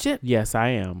go watch it? Yes, I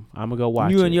am. I'm going to go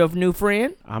watch it. You and your new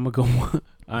friend? I'm going to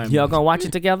go. Y'all going to watch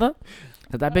it together?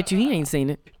 Because I bet you he ain't seen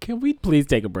it. Can we please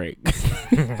take a break?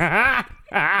 Why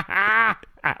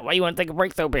you want to take a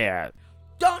break so bad?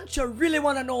 Don't you really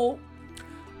want to know?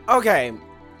 Okay.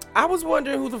 I was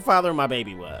wondering who the father of my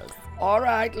baby was. All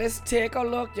right, let's take a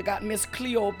look. You got Miss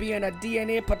Cleo being a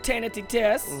DNA paternity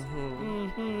test.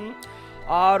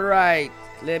 All right.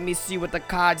 Let me see what the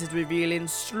cards is revealing.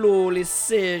 Slowly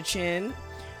searching.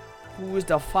 Who is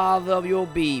the father of your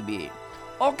baby?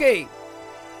 Okay.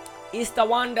 It's the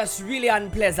one that's really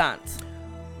unpleasant.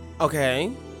 Okay.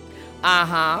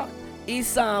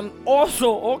 It's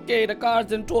also, okay, the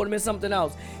cards done told me something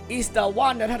else. It's the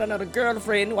one that had another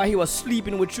girlfriend while he was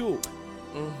sleeping with you.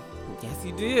 Yes,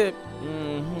 he did.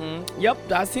 Yep,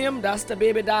 that's him. That's the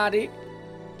baby daddy.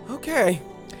 Okay.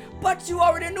 But you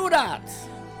already knew that.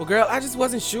 Well, girl, I just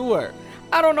wasn't sure.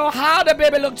 I don't know how the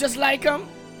baby looked just like him.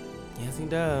 Yes, he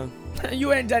does.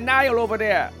 You in denial over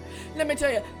there. Let me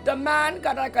tell you, the man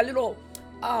got like a little,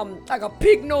 like a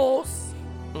pig nose.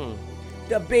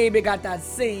 The baby got that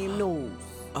same nose.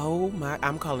 Oh my,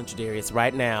 I'm calling Jadarius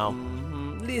right now.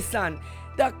 Listen,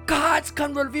 the cards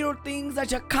can reveal things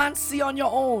that you can't see on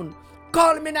your own.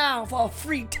 Call me now for a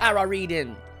free tarot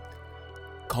reading.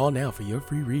 Call now for your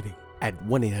free reading at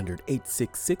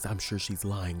 1-800-866 I'm sure she's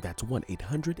lying. That's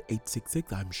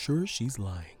 1-800-866 I'm sure she's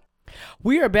lying.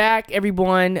 We are back,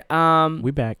 everyone.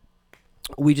 We back.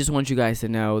 We just want you guys to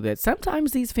know that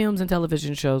sometimes these films and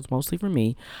television shows, mostly for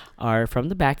me, are from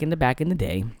the back in the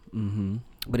day.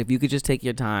 But if you could just take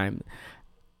your time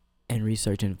and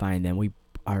research and find them, we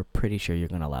are pretty sure you're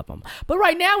going to love them. But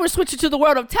right now, we're switching to the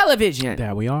world of television.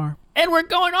 There we are. And we're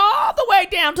going all the way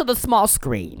down to the small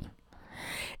screen.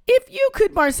 If you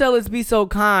could, Marcellus, be so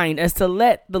kind as to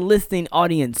let the listening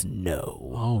audience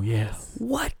know. Oh, yes.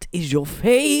 What is your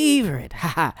favorite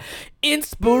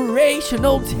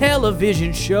inspirational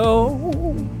television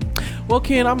show? Well,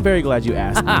 Ken, I'm very glad you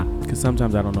asked me. Because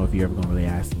sometimes I don't know if you're ever going to really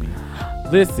ask me.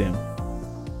 Listen,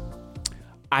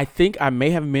 I think I may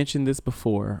have mentioned this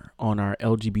before on our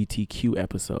LGBTQ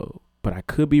episode, but I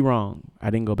could be wrong.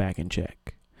 I didn't go back and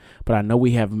check. But I know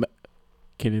we have...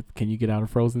 Can you get out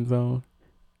of Frozen Zone?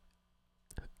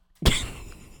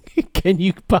 Can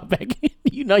you pop back in?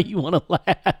 You know you want to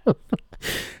laugh.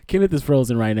 Kenneth is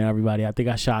frozen right now, everybody. I think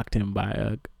I shocked him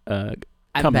by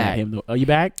coming at him. Are you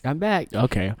back? I'm back.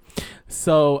 Okay.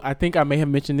 So I think I may have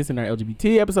mentioned this in our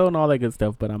LGBT episode and all that good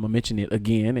stuff, but I'm going to mention it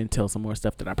again and tell some more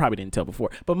stuff that I probably didn't tell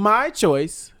before. But my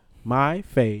choice, my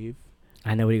fave,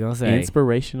 I know what you're going to say.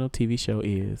 Inspirational TV show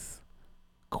is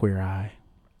Queer Eye.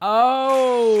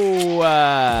 Oh,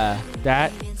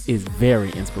 that is very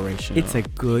inspirational. It's a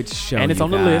good show, and it's on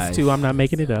the list too. I'm not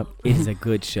making it up. It is a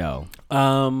good show.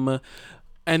 And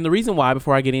the reason why,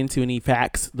 before I get into any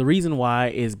facts, the reason why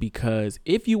is because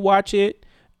if you watch it,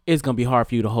 it's gonna be hard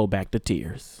for you to hold back the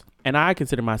tears. And I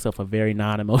consider myself a very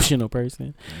non-emotional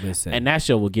person. Listen, and that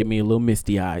show will get me a little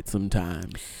misty-eyed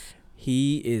sometimes.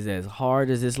 He is as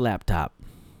hard as his laptop.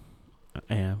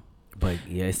 I am. But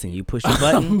yes, and you push the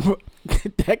button.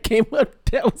 That came up.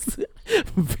 That was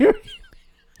very.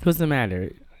 What's the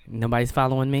matter? Nobody's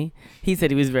following me? He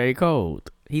said he was very cold.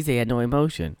 He said he had no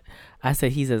emotion. I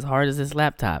said he's as hard as his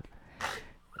laptop.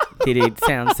 Did it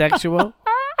sound sexual?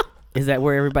 Is that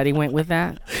where everybody went with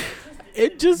that?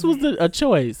 It just was a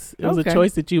choice. It was a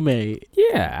choice that you made.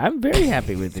 Yeah, I'm very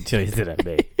happy with the choice that I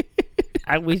made.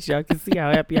 I wish y'all could see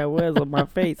how happy I was on my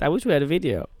face. I wish we had a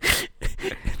video.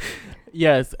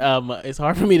 Yes, it's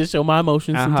hard for me to show my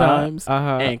emotions sometimes.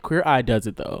 And Queer Eye does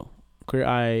it though. Queer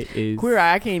Eye is... Queer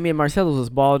Eye, I came in, Marcellus was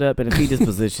balled up in a fetus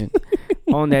position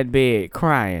on that bed,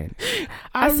 crying.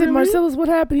 I said, Marcellus, what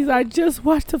happened? He's like, I just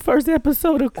watched the first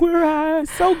episode of Queer Eye.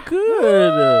 So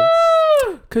good.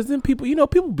 Because then people,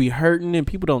 people be hurting and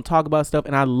people don't talk about stuff.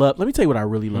 And let me tell you what I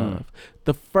really love.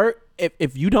 The first,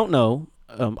 if you don't know,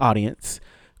 audience,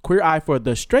 Queer Eye for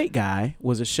the Straight Guy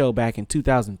was a show back in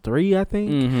 2003, I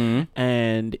think.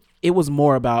 And it was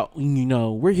more about,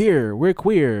 we're here, we're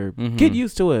queer, get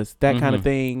used to us, that kind of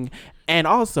thing. And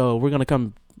also, we're going to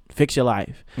come fix your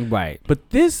life. Right. But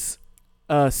this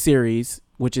series,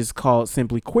 which is called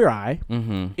simply Queer Eye,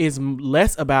 is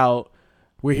less about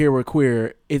we're here, we're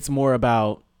queer. It's more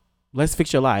about let's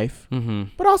fix your life,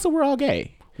 but also we're all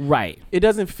gay. Right. It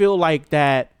doesn't feel like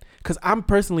that. Because I'm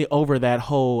personally over that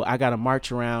whole I got to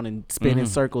march around and spin in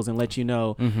circles and let you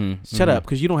know, shut up,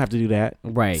 because you don't have to do that.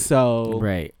 Right. So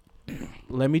right.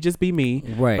 Let me just be me.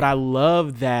 Right. But I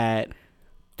love that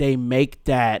they make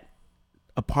that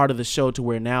a part of the show to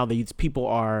where now these people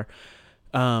are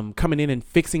coming in and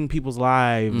fixing people's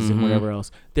lives and whatever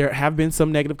else. There have been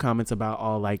some negative comments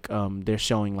about they're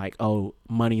showing like, oh,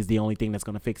 money is the only thing that's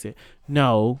going to fix it.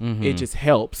 No, it just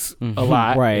helps a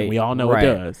lot. Right. And we all know it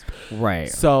does. Right.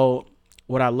 So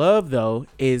what I love though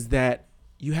is that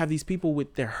you have these people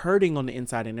they're hurting on the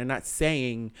inside and they're not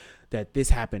saying that this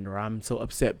happened or I'm so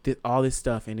upset, all this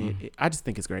stuff. And I just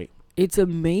think it's great. It's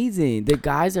amazing. The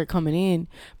guys are coming in.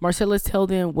 Marcel, let's tell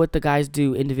them what the guys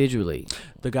do individually.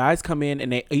 The guys come in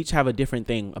and they each have a different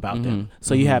thing about them.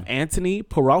 So you have Anthony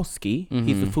Porowski.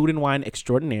 He's the food and wine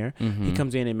extraordinaire. He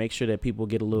comes in and makes sure that people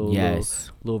get a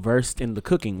little versed in the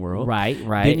cooking world. Right.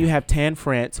 Then you have Tan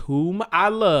France, whom I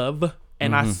love.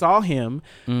 And I saw him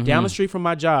down the street from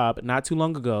my job not too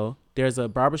long ago. There's a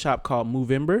barbershop called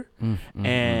Movember,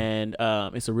 and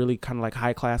it's a really kind of like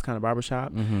high class kind of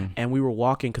barbershop. And we were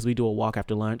walking because we do a walk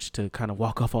after lunch to kind of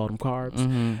walk off all them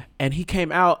carbs. And he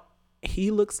came out.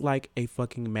 He looks like a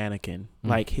fucking mannequin.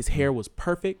 Like his hair was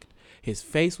perfect, his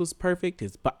face was perfect,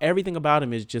 everything about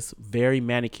him is just very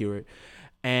manicured.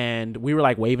 And we were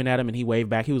like waving at him, and he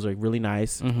waved back. He was like really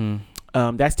nice.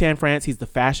 That's Tan France. He's the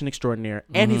fashion extraordinaire,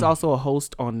 and he's also a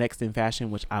host on Next in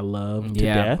Fashion, which I love to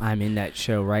death. I'm in that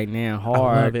show right now.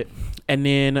 Hard. I love it. And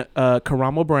then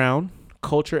Karamo Brown,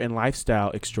 culture and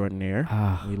lifestyle extraordinaire.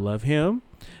 We love him.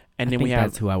 And then we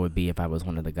have that's who I would be if I was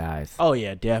one of the guys. Oh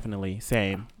yeah, definitely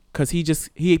same. Because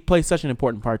he plays such an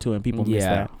important part too, and people miss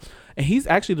that. And he's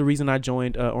actually the reason I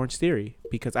joined Orange Theory,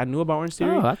 because I knew about Orange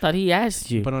Theory. Oh, I thought he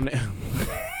asked you. But on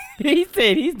he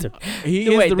said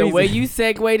the way you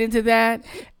segued into that,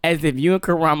 as if you and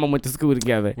Karama went to school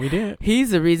together. We did. He's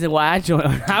the reason why I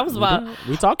joined. I was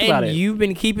we talked about it. You've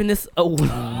been keeping this.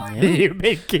 You've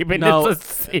been keeping this a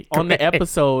secret. On the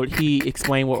episode, he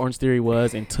explained what Orange Theory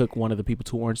was and took one of the people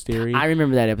to Orange Theory. I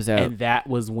remember that episode, and that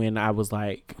was when I was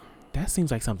like, that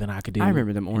seems like something I could do. I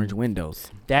remember them orange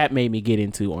windows. That made me get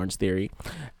into Orange Theory.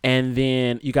 And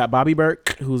then you got Bobby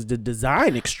Burke, who's the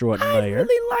design extraordinaire. I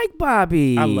really like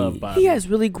Bobby. I love Bobby. He has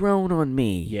really grown on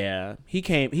me. Yeah. He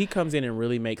comes in and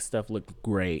really makes stuff look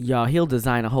great. Y'all, he'll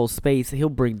design a whole space. He'll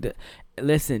bring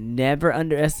listen, never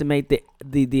underestimate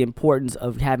the importance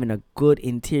of having a good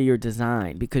interior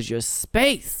design, because your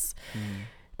space,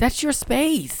 that's your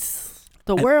space.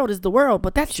 The world is the world,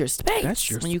 but that's your space. That's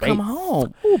your when space. You come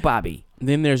home. Ooh, Bobby.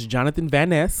 Then there's Jonathan Van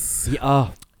Ness.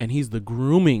 And he's the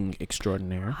grooming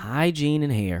extraordinaire. Hygiene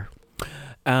and hair.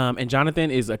 And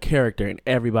Jonathan is a character, and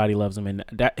everybody loves him. And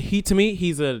that to me,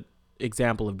 he's a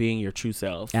example of being your true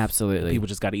self. Absolutely. People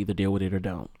just got to either deal with it or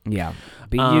don't. Yeah.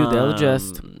 Be you, they'll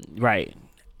adjust. Right.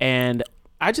 And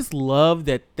I just love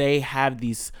that they have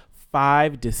these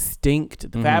five distinct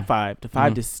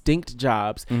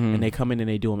jobs, and they come in and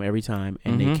they do them every time,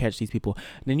 and they catch these people.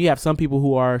 And then you have some people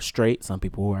who are straight, some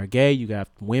people who are gay, you got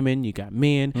women, you got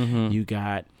men, you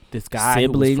got this guy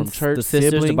siblings, who was from church, the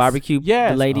sisters, the barbecue,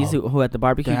 the ladies who at the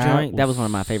barbecue joint. That was one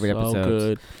of my favorite episodes.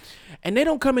 Good. And they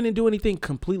don't come in and do anything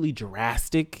completely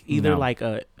drastic either, like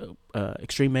a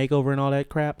extreme makeover and all that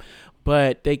crap,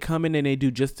 but they come in and they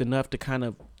do just enough to kind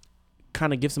of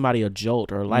give somebody a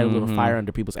jolt or light a little fire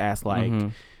under people's ass, like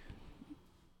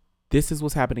this is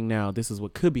what's happening now, this is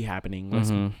what could be happening,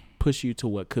 let's push you to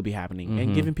what could be happening,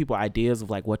 and giving people ideas of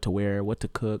like what to wear, what to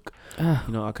cook, all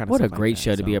kind of stuff. What a great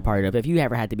show to be a part of. If you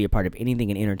ever had to be a part of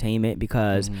anything in entertainment,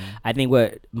 because I think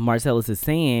what Marcellus is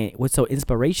saying, what's so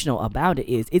inspirational about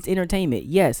it is it's entertainment,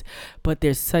 yes, but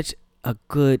there's such a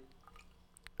good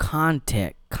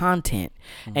content.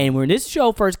 And when this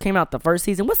show first came out, the first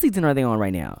season, what season are they on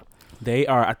right now? They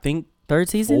are, I think, third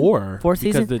season, fourth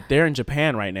season, because they're in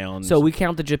Japan right now. So we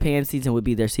count the Japan season would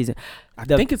be their season. I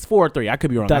think it's 4 or 3. I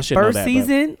could be wrong. The first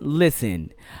season,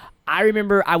 listen, I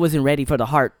remember I wasn't ready for the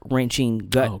heart-wrenching,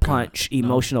 gut-punch,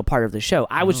 emotional part of the show.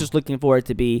 I was just looking for it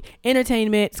to be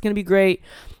entertainment. It's going to be great.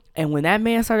 And when that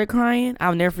man started crying,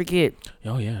 I'll never forget.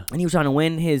 Oh, yeah. And he was trying to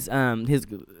win his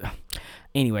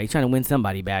anyway, trying to win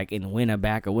somebody back and win her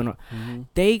back or win her. Mm-hmm.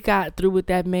 They got through with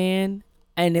that man,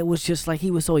 and it was just like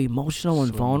he was so emotional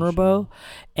and vulnerable.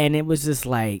 And it was just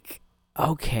like,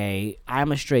 okay,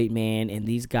 I'm a straight man, and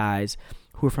these guys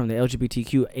who are from the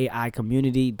LGBTQAI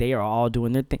community, they are all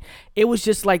doing their thing. It was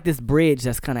just like this bridge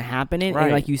that's kind of happening. Right.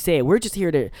 And like you said, we're just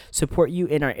here to support you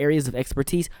in our areas of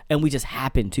expertise, and we just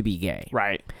happen to be gay.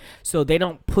 Right. So they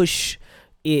don't push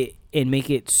it and make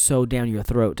it so down your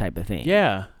throat type of thing.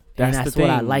 Yeah. That's what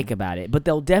I like about it. But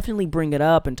they'll definitely bring it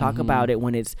up and talk about it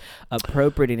when it's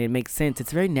appropriate and it makes sense.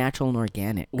 It's very natural and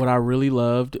organic. What I really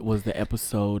loved was the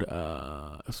episode,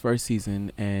 first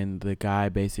season, and the guy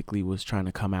basically was trying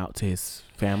to come out to his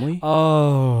family.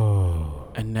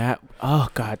 Oh. And that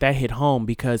hit home,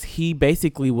 because he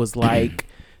basically was like,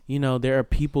 there are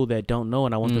people that don't know,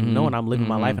 and I want them to know, and I'm living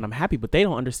my life and I'm happy, but they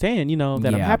don't understand,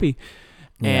 that I'm happy.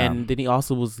 And then he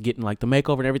also was getting like the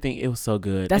makeover and everything. It was so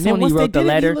good. That's when he wrote the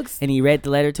letter and he read the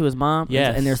letter to his mom.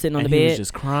 Yes. And they're sitting on the bed. He was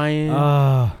just crying.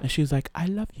 And she was like, I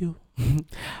love you.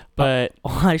 But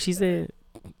why she said?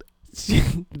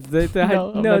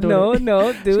 No,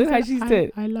 dude. How she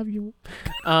said? I love you.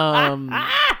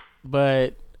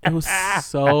 But it was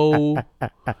so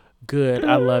good.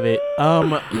 I love it.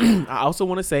 I also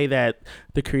want to say that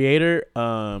the creator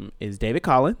is David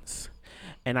Collins.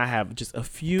 And I have just a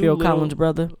few Phil Collins'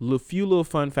 brother. Few little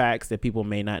fun facts that people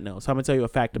may not know. So I'm gonna tell you a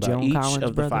fact about Joan each Collins'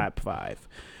 of the brother. five.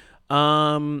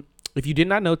 If you did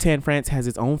not know, Tan France has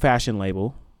his own fashion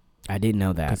label. I didn't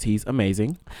know that because he's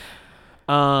amazing.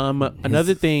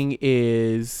 Another thing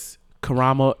is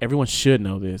Karamo. Everyone should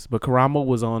know this, but Karamo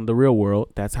was on The Real World.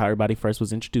 That's how everybody first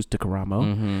was introduced to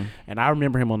Karamo. And I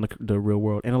remember him on the Real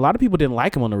World, and a lot of people didn't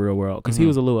like him on The Real World because he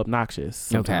was a little obnoxious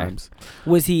sometimes. Okay.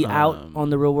 Was he out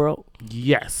on The Real World?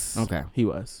 Yes. Okay. He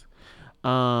was.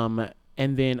 And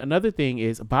then another thing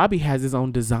is Bobby has his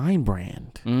own design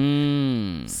brand.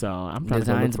 So I'm trying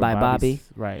Designs to by Bobby.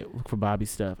 Right, look for Bobby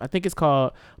stuff. I think it's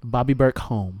called Bobby Burke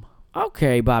Home.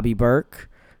 Okay, Bobby Burke.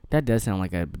 That does sound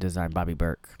like a design, Bobby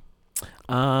Burke.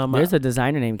 There's a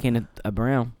designer named Kenneth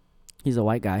Brown. He's a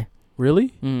white guy. Really?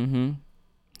 Mm-hmm.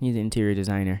 He's an interior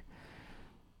designer.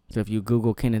 So if you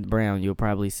Google Kenneth Brown, you'll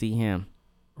probably see him.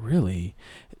 Really?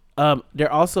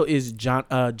 There also is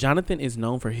Jonathan is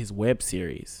known for his web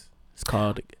series. It's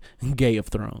called Game of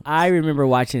Thrones. I remember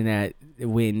watching that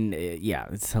when,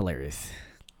 it's hilarious.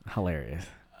 Hilarious.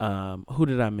 Who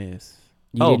did I miss?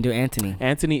 You didn't do Anthony.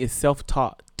 Anthony is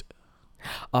self-taught.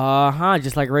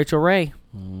 Just like Rachel Ray.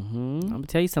 I'm gonna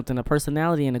tell you something. A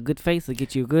personality and a good face will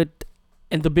get you good.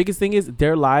 And the biggest thing is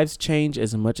their lives change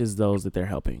as much as those that they're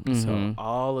helping. So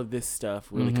all of this stuff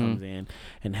really comes in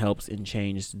and helps and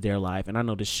change their life. And I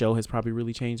know the show has probably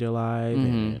really changed their life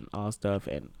and all stuff.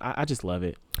 And I just love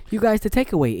it. You guys, the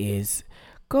takeaway is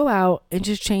go out and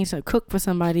just cook for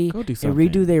somebody. Go do something.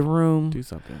 And redo their room. Do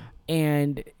something.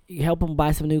 And help them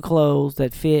buy some new clothes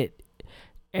that fit.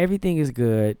 Everything is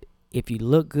good. If you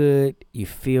look good, you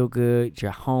feel good,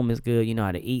 your home is good, you know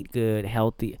how to eat good,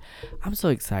 healthy. I'm so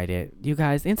excited. You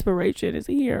guys, inspiration is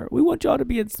here. We want y'all to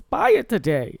be inspired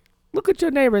today. Look at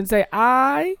your neighbor and say,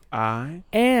 I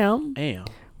am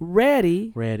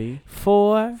ready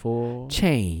for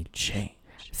change.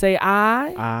 Say,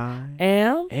 I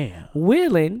am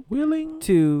willing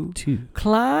to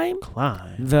climb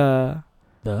the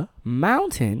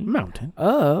mountain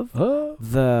of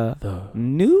the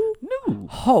new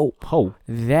hope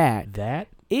that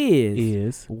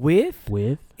is within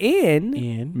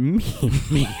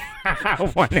me.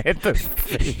 I wanted to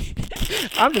see.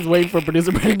 I'm just waiting for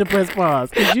producer Brandon to press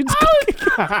pause. You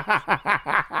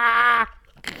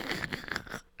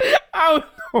I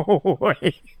was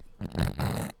waiting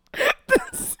to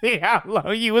see how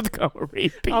long you was gonna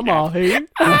repeat. I'm all here.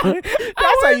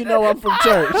 That's how you know I'm from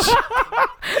church.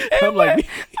 I'm like,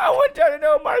 I want y'all to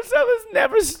know Marcellus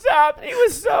never stopped. He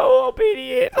was so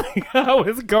obedient. I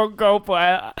was gonna go for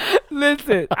it.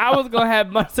 Listen, I was gonna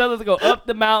have Marcellus go up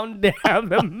the mountain, down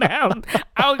the mountain.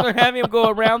 I was gonna have him go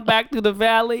around back to the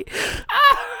valley.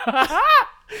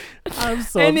 I'm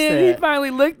so and upset. then he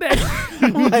finally looked at me.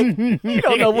 I'm like, you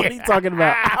don't know what he's talking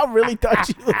about. I really thought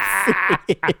you was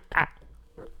serious.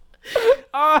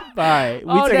 All right,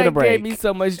 we taking a break. That gave me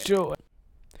so much joy.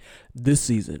 This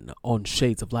season on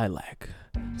Shades of Lilac,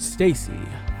 Stacy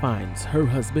finds her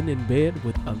husband in bed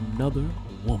with another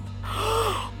woman.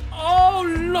 Oh,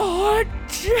 Lord.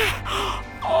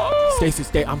 Oh.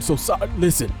 Stacy, I'm so sorry.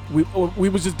 Listen, we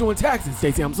was just doing taxes,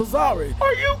 Stacy. I'm so sorry.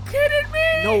 Are you kidding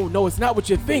me? No, it's not what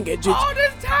you think. It just... All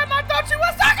this time I thought you were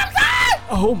circumcised.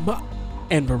 Oh, my.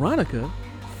 And Veronica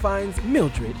finds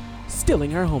Mildred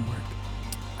stealing her homework.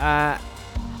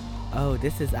 Oh,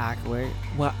 this is awkward.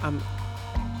 Well,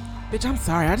 Bitch, I'm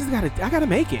sorry. I gotta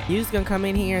make it. You just gonna come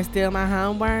in here and steal my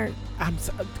homework?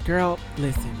 Girl,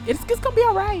 listen. It's gonna be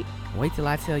all right. Wait till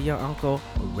I tell your Uncle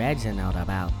Reginald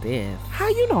about this. How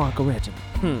you know Uncle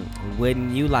Reginald?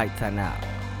 Wouldn't you like to know?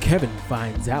 Kevin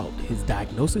finds out his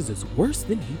diagnosis is worse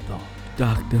than he thought.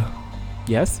 Doctor.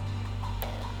 Yes?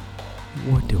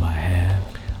 What do I have?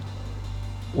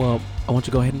 Well, I want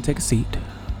you to go ahead and take a seat.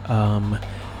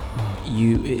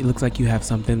 It looks like you have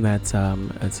something that's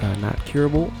not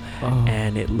curable,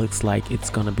 and it looks like it's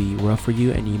gonna be rough for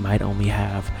you, and you might only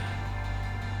have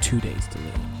 2 days to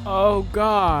live. Oh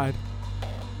God.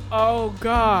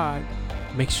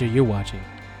 Make sure you're watching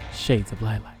Shades of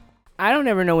Lilac. I don't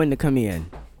ever know when to come in.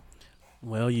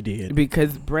 Well, you did.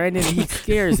 Because Brandon, he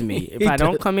scares me. If I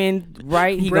don't come in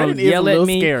right, he Brandon gonna yell at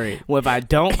me. Scary. Well, if I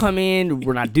don't come in,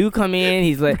 when I do come in,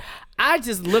 he's like, I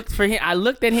just looked for him. I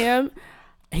looked at him.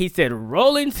 He said,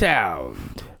 rolling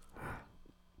sound.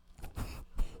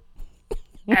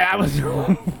 And I was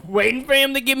waiting for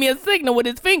him to give me a signal with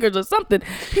his fingers or something.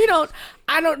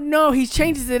 I don't know. He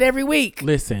changes it every week.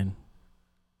 Listen.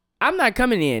 I'm not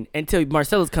coming in until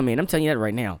Marcella's coming in. I'm telling you that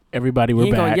right now. Everybody, we're back. He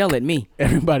ain't gonna yell at me.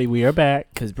 Everybody, we are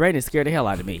back. Because Brandon scared the hell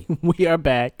out of me. We are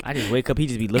back. I just wake up. He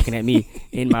just be looking at me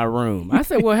in my room. I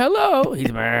said, well, hello. He's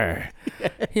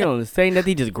he don't say nothing.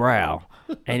 He just growl.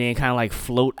 And then kind of like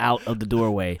float out of the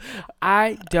doorway.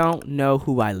 I don't know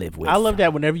who I live with. I love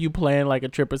that whenever you plan like a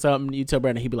trip or something, you tell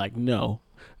Brandon, he'd be like, no.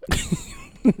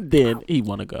 Then he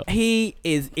want to go. He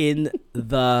is in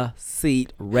the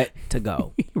seat, ready to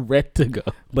go. Ready to go.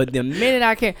 But the minute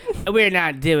I can't, we're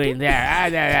not doing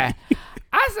that.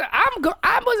 I said,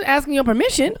 I wasn't asking your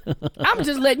permission. I'm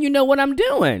just letting you know what I'm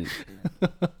doing.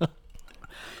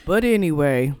 But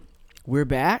anyway, we're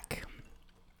back.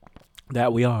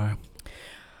 That we are.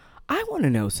 I want to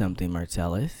know something,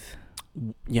 Marcellus.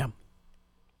 Yeah.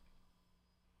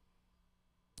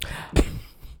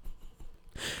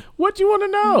 What you want to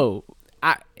know?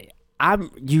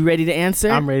 You ready to answer?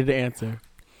 I'm ready to answer.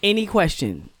 Any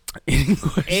question?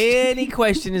 Any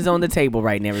question is on the table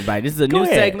right now, everybody. This is a new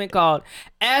segment called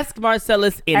Ask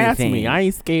Marcellus Anything. Ask me. I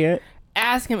ain't scared.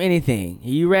 Ask him anything.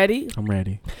 You ready? I'm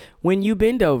ready. When you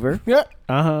bend over,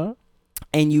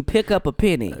 and you pick up a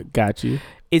penny, got you.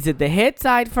 Is it the head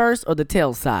side first or the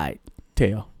tail side?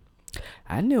 Tail.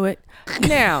 I knew it.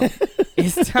 Now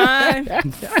it's time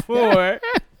for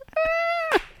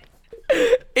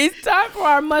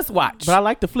our must watch. But I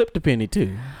like to flip the penny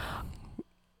too.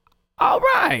 All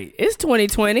right, it's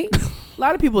 2020. A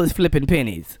lot of people is flipping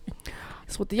pennies.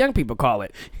 That's what the young people call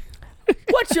it.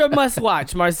 What's your must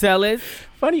watch, Marcellus?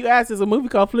 Funny you asked. There's a movie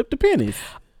called Flip the Pennies.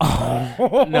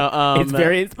 No, it's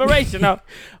very inspirational.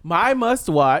 My must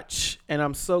watch, and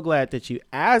I'm so glad that you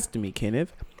asked me,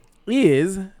 Kenneth,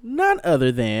 is none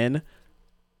other than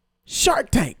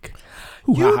Shark Tank.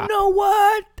 You know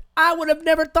what? I would have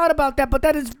never thought about that, but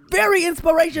that is very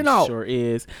inspirational. It sure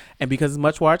is. And because it's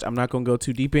much watch, I'm not going to go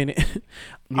too deep in it.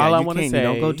 All I want to say,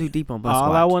 don't go too deep on must all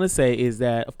watch. I want to say is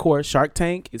that, of course, Shark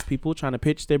Tank is people trying to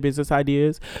pitch their business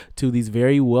ideas to these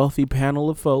very wealthy panel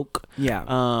of folk. Yeah.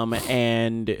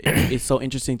 And it's so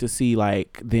interesting to see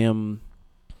like them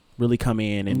really come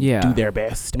in and do their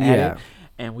best at it.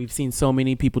 And we've seen so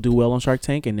many people do well on Shark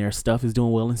Tank, and their stuff is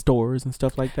doing well in stores and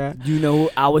stuff like that. You know,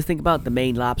 I always think about the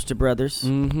Maine Lobster Brothers.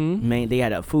 Mm-hmm. They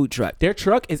had a food truck. Their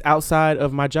truck is outside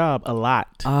of my job a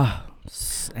lot.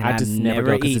 And I just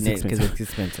never go because it's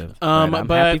expensive. But I'm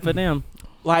happy for them.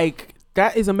 Like,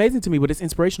 that is amazing to me, but it's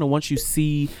inspirational once you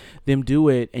see them do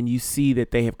it and you see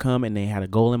that they have come and they had a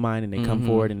goal in mind and they come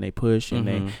forward and they push and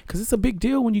they, because it's a big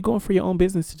deal when you're going for your own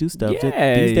business to do stuff.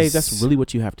 Yes. These days, that's really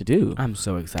what you have to do. I'm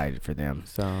so excited for them.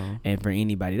 So, and for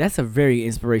anybody, that's a very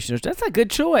inspirational. That's a good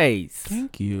choice.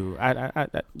 Thank you.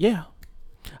 Yeah.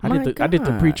 I did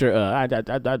the preacher. I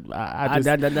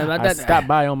stopped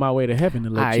by on my way to heaven to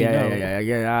let you know.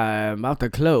 Yeah. I'm about to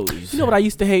close. You know what I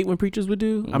used to hate when preachers would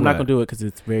do? I'm not gonna do it because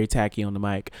it's very tacky on the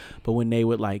mic. But when they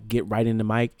would like get right in the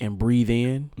mic and breathe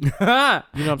in, you know what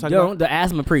I'm talking about? The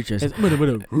asthma preachers.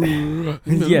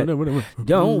 Yeah.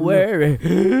 Don't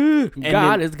worry,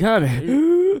 God is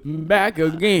coming. back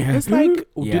again. It's like,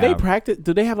 do they practice?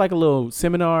 Do they have like a little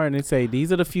seminar and they say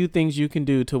these are the few things you can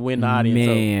do to win the audience?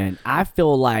 Man, I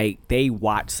feel like they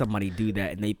watched somebody do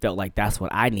that and they felt like that's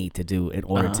what I need to do in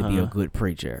order to be a good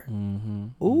preacher.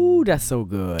 Mm-hmm. Ooh, that's so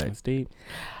good. That's deep.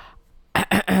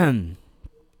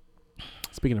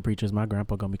 Speaking of preachers, my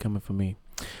grandpa gonna be coming for me.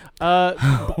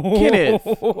 Kenneth,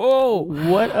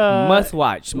 what must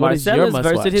watch? Marcellus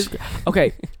versus his.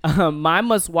 Okay, my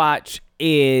must watch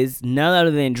is none other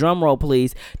than, drum roll,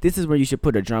 please. This is where you should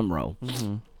put a drum roll.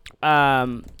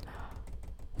 Mm-hmm.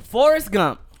 Forrest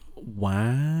Gump.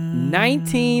 Wow.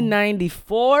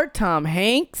 1994. Tom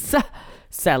Hanks,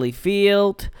 Sally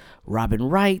Field, Robin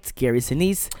Wright, Gary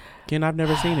Sinise. Ken, I've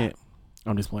never seen it.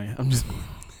 I'm just playing.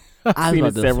 I was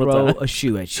about to throw a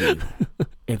shoe at you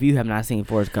if you have not seen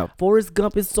Forrest Gump. Forrest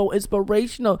Gump is so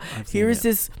inspirational. Here is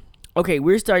this. Okay,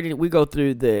 we go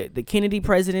through the Kennedy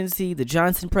presidency, the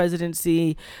Johnson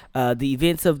presidency, the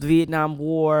events of the Vietnam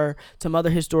War, some other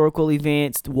historical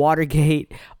events,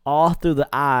 Watergate, all through the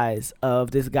eyes of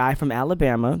this guy from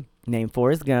Alabama named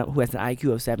Forrest Gump, who has an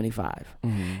IQ of 75.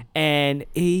 Mm-hmm. And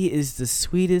he is the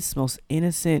sweetest, most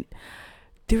innocent.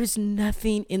 There is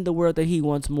nothing in the world that he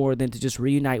wants more than to just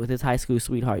reunite with his high school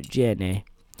sweetheart, Jenny.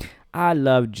 I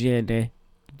love Jenny.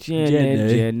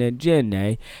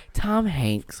 Jenny. Tom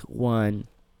Hanks won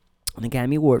an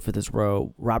Academy Award for this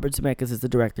role. Robert Zemeckis is the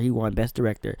director. He won Best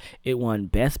Director. It won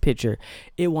Best Picture.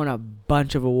 It won a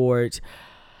bunch of awards.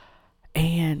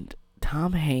 And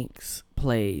Tom Hanks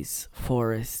plays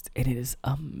Forrest, and it is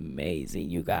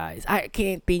amazing, you guys. I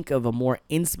can't think of a more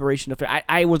inspirational film.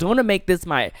 I was going to make this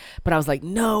but I was like,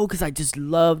 no, because I just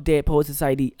love Dead Poets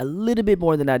Society a little bit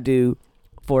more than I do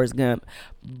Forrest Gump.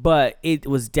 But it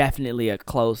was definitely a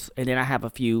close. And then I have a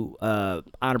few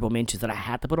honorable mentions that I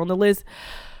had to put on the list.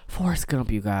 Forrest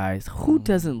Gump, you guys. Who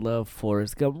doesn't love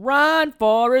Forrest Gump? Run,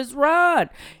 Forrest, run.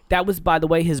 That was, by the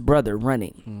way, his brother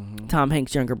running. Mm-hmm. Tom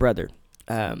Hanks' younger brother.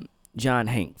 John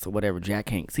Hanks or whatever, Jack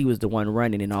Hanks. He was the one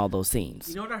running in all those scenes.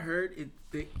 You know what I heard?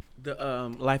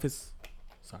 Life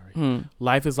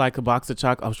is like a box of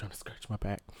chocolate. I was trying to scratch my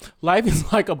back. Life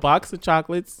is like a box of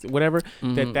chocolates, whatever.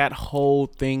 Mm-hmm. That whole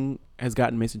thing has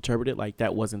gotten misinterpreted. Like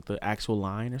that wasn't the actual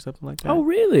line or something like that. Oh,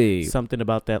 really? Something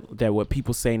about that what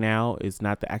people say now is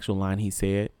not the actual line he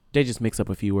said. They just mix up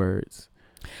a few words.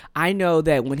 I know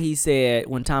that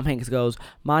when Tom Hanks goes,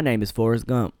 "My name is Forrest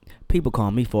Gump. People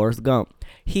call me Forrest Gump."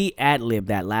 He ad-libbed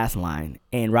that last line,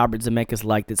 and Robert Zemeckis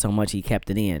liked it so much he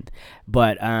kept it in.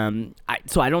 But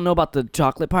so I don't know about the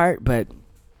chocolate part, but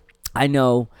I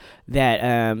know that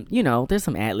there's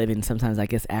some ad-libbing sometimes I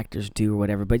guess actors do or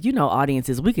whatever. But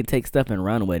audiences, we could take stuff and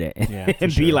run with it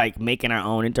and be like making our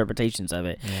own interpretations of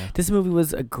it. Yeah. This movie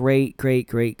was a great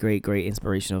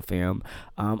inspirational film.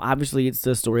 Obviously, it's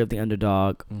the story of the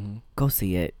underdog. Mm-hmm. Go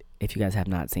see it if you guys have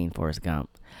not seen Forrest Gump.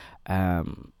 I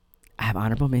have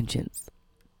honorable mentions.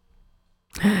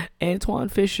 Antoine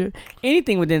Fisher.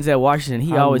 Anything with Denzel Washington,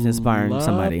 he always inspiring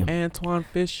somebody. Antoine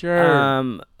Fisher.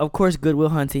 Of course, Good Will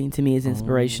Hunting to me is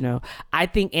inspirational. I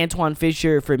think Antoine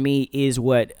Fisher for me is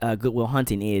what Good Will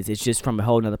Hunting is. It's just from a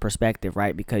whole nother perspective,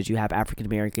 right? Because you have African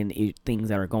American things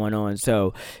that are going on.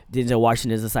 So Denzel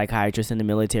Washington is a psychiatrist in the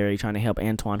military trying to help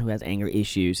Antoine, who has anger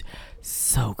issues.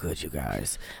 So good, you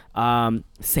guys.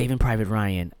 Saving Private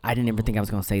Ryan. I didn't ever think I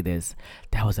was going to say this.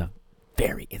 That was a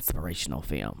very inspirational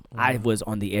film. I was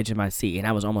on the edge of my seat and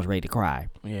I was almost ready to cry.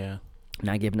 Yeah.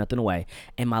 Not giving nothing away.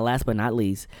 And my last but not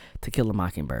least, To Kill a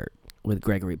Mockingbird with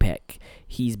Gregory Peck.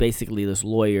 He's basically this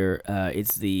lawyer.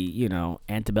 It's the,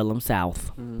 antebellum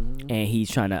South. Mm-hmm. And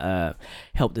he's trying to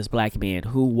help this black man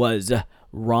who was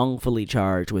wrongfully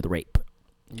charged with rape.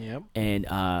 Yep. And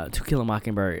To Kill a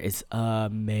Mockingbird is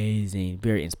amazing.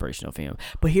 Very inspirational film.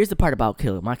 But here's the part about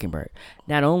Kill a Mockingbird.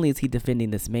 Not only is he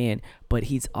defending this man, but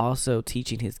he's also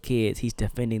teaching his kids. He's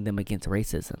defending them against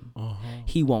racism. Uh-huh.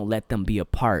 He won't let them be a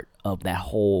part of that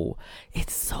whole.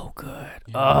 It's so good.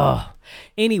 Yeah.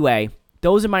 Anyway,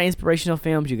 those are my inspirational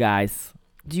films, you guys.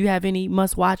 Do you have any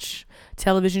must-watch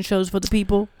television shows for the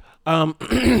people?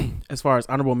 As far as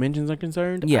honorable mentions are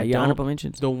concerned, honorable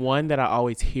mentions. The one that I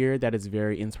always hear that is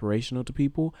very inspirational to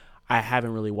people, I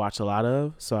haven't really watched a lot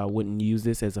of, so I wouldn't use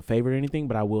this as a favorite or anything,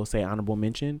 but I will say honorable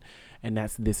mention, and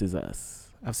that's This Is Us.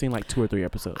 I've seen like 2 or 3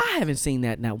 episodes. I haven't seen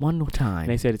that not one time. And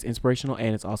they said it's inspirational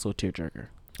and it's also a tearjerker.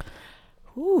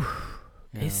 Whew.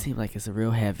 Yeah. It seems like it's a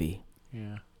real heavy.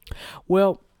 Yeah.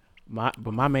 Well,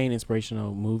 my main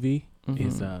inspirational movie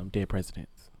is Dead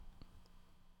Presidents.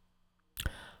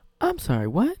 I'm sorry,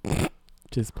 what?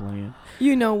 Just playing.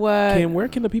 You know what? Kim, where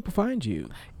can the people find you?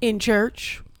 In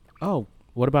church. Oh,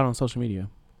 what about on social media?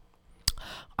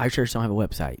 Our church don't have a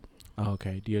website. Oh,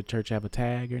 okay. Do your church have a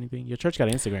tag or anything? Your church got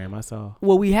an Instagram, I saw.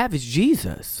 What we have is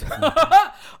Jesus.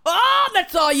 Oh,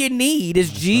 that's all you need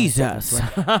is Jesus.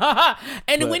 Right.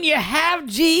 And when you have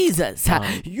Jesus,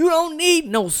 you don't need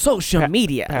no social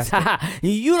media.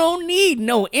 You don't need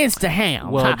no Instagram.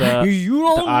 Well, you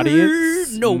don't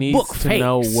need no book to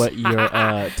know what your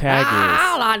tag is.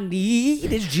 All I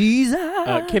need is Jesus.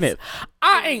 Kenneth.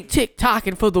 I ain't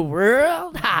TikToking for the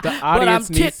world, the audience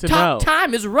but needs to know.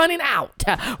 Time is running out.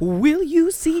 Will you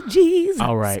see Jesus?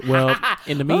 All right. Well,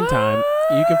 in the meantime,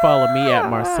 you can follow me at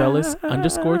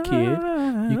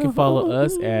Marcellus_kid. You can follow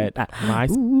us at My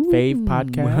Fave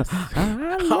Podcast.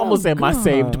 I almost said My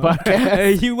Saved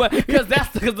Podcast. Because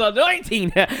that's because the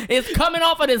anointing is coming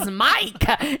off of this mic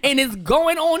and it's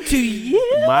going on to you.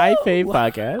 My Fave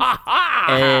Podcast.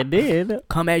 And then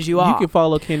come as you are. You can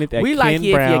follow Kenneth at we like Ken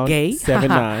you Brown if you're gay.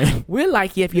 79. We'll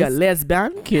like you if you're a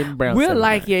lesbian. Ken Brown. We'll 79.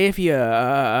 like you if you're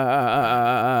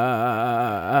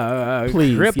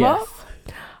please, gripper. yes.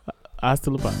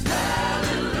 Hasta la próxima.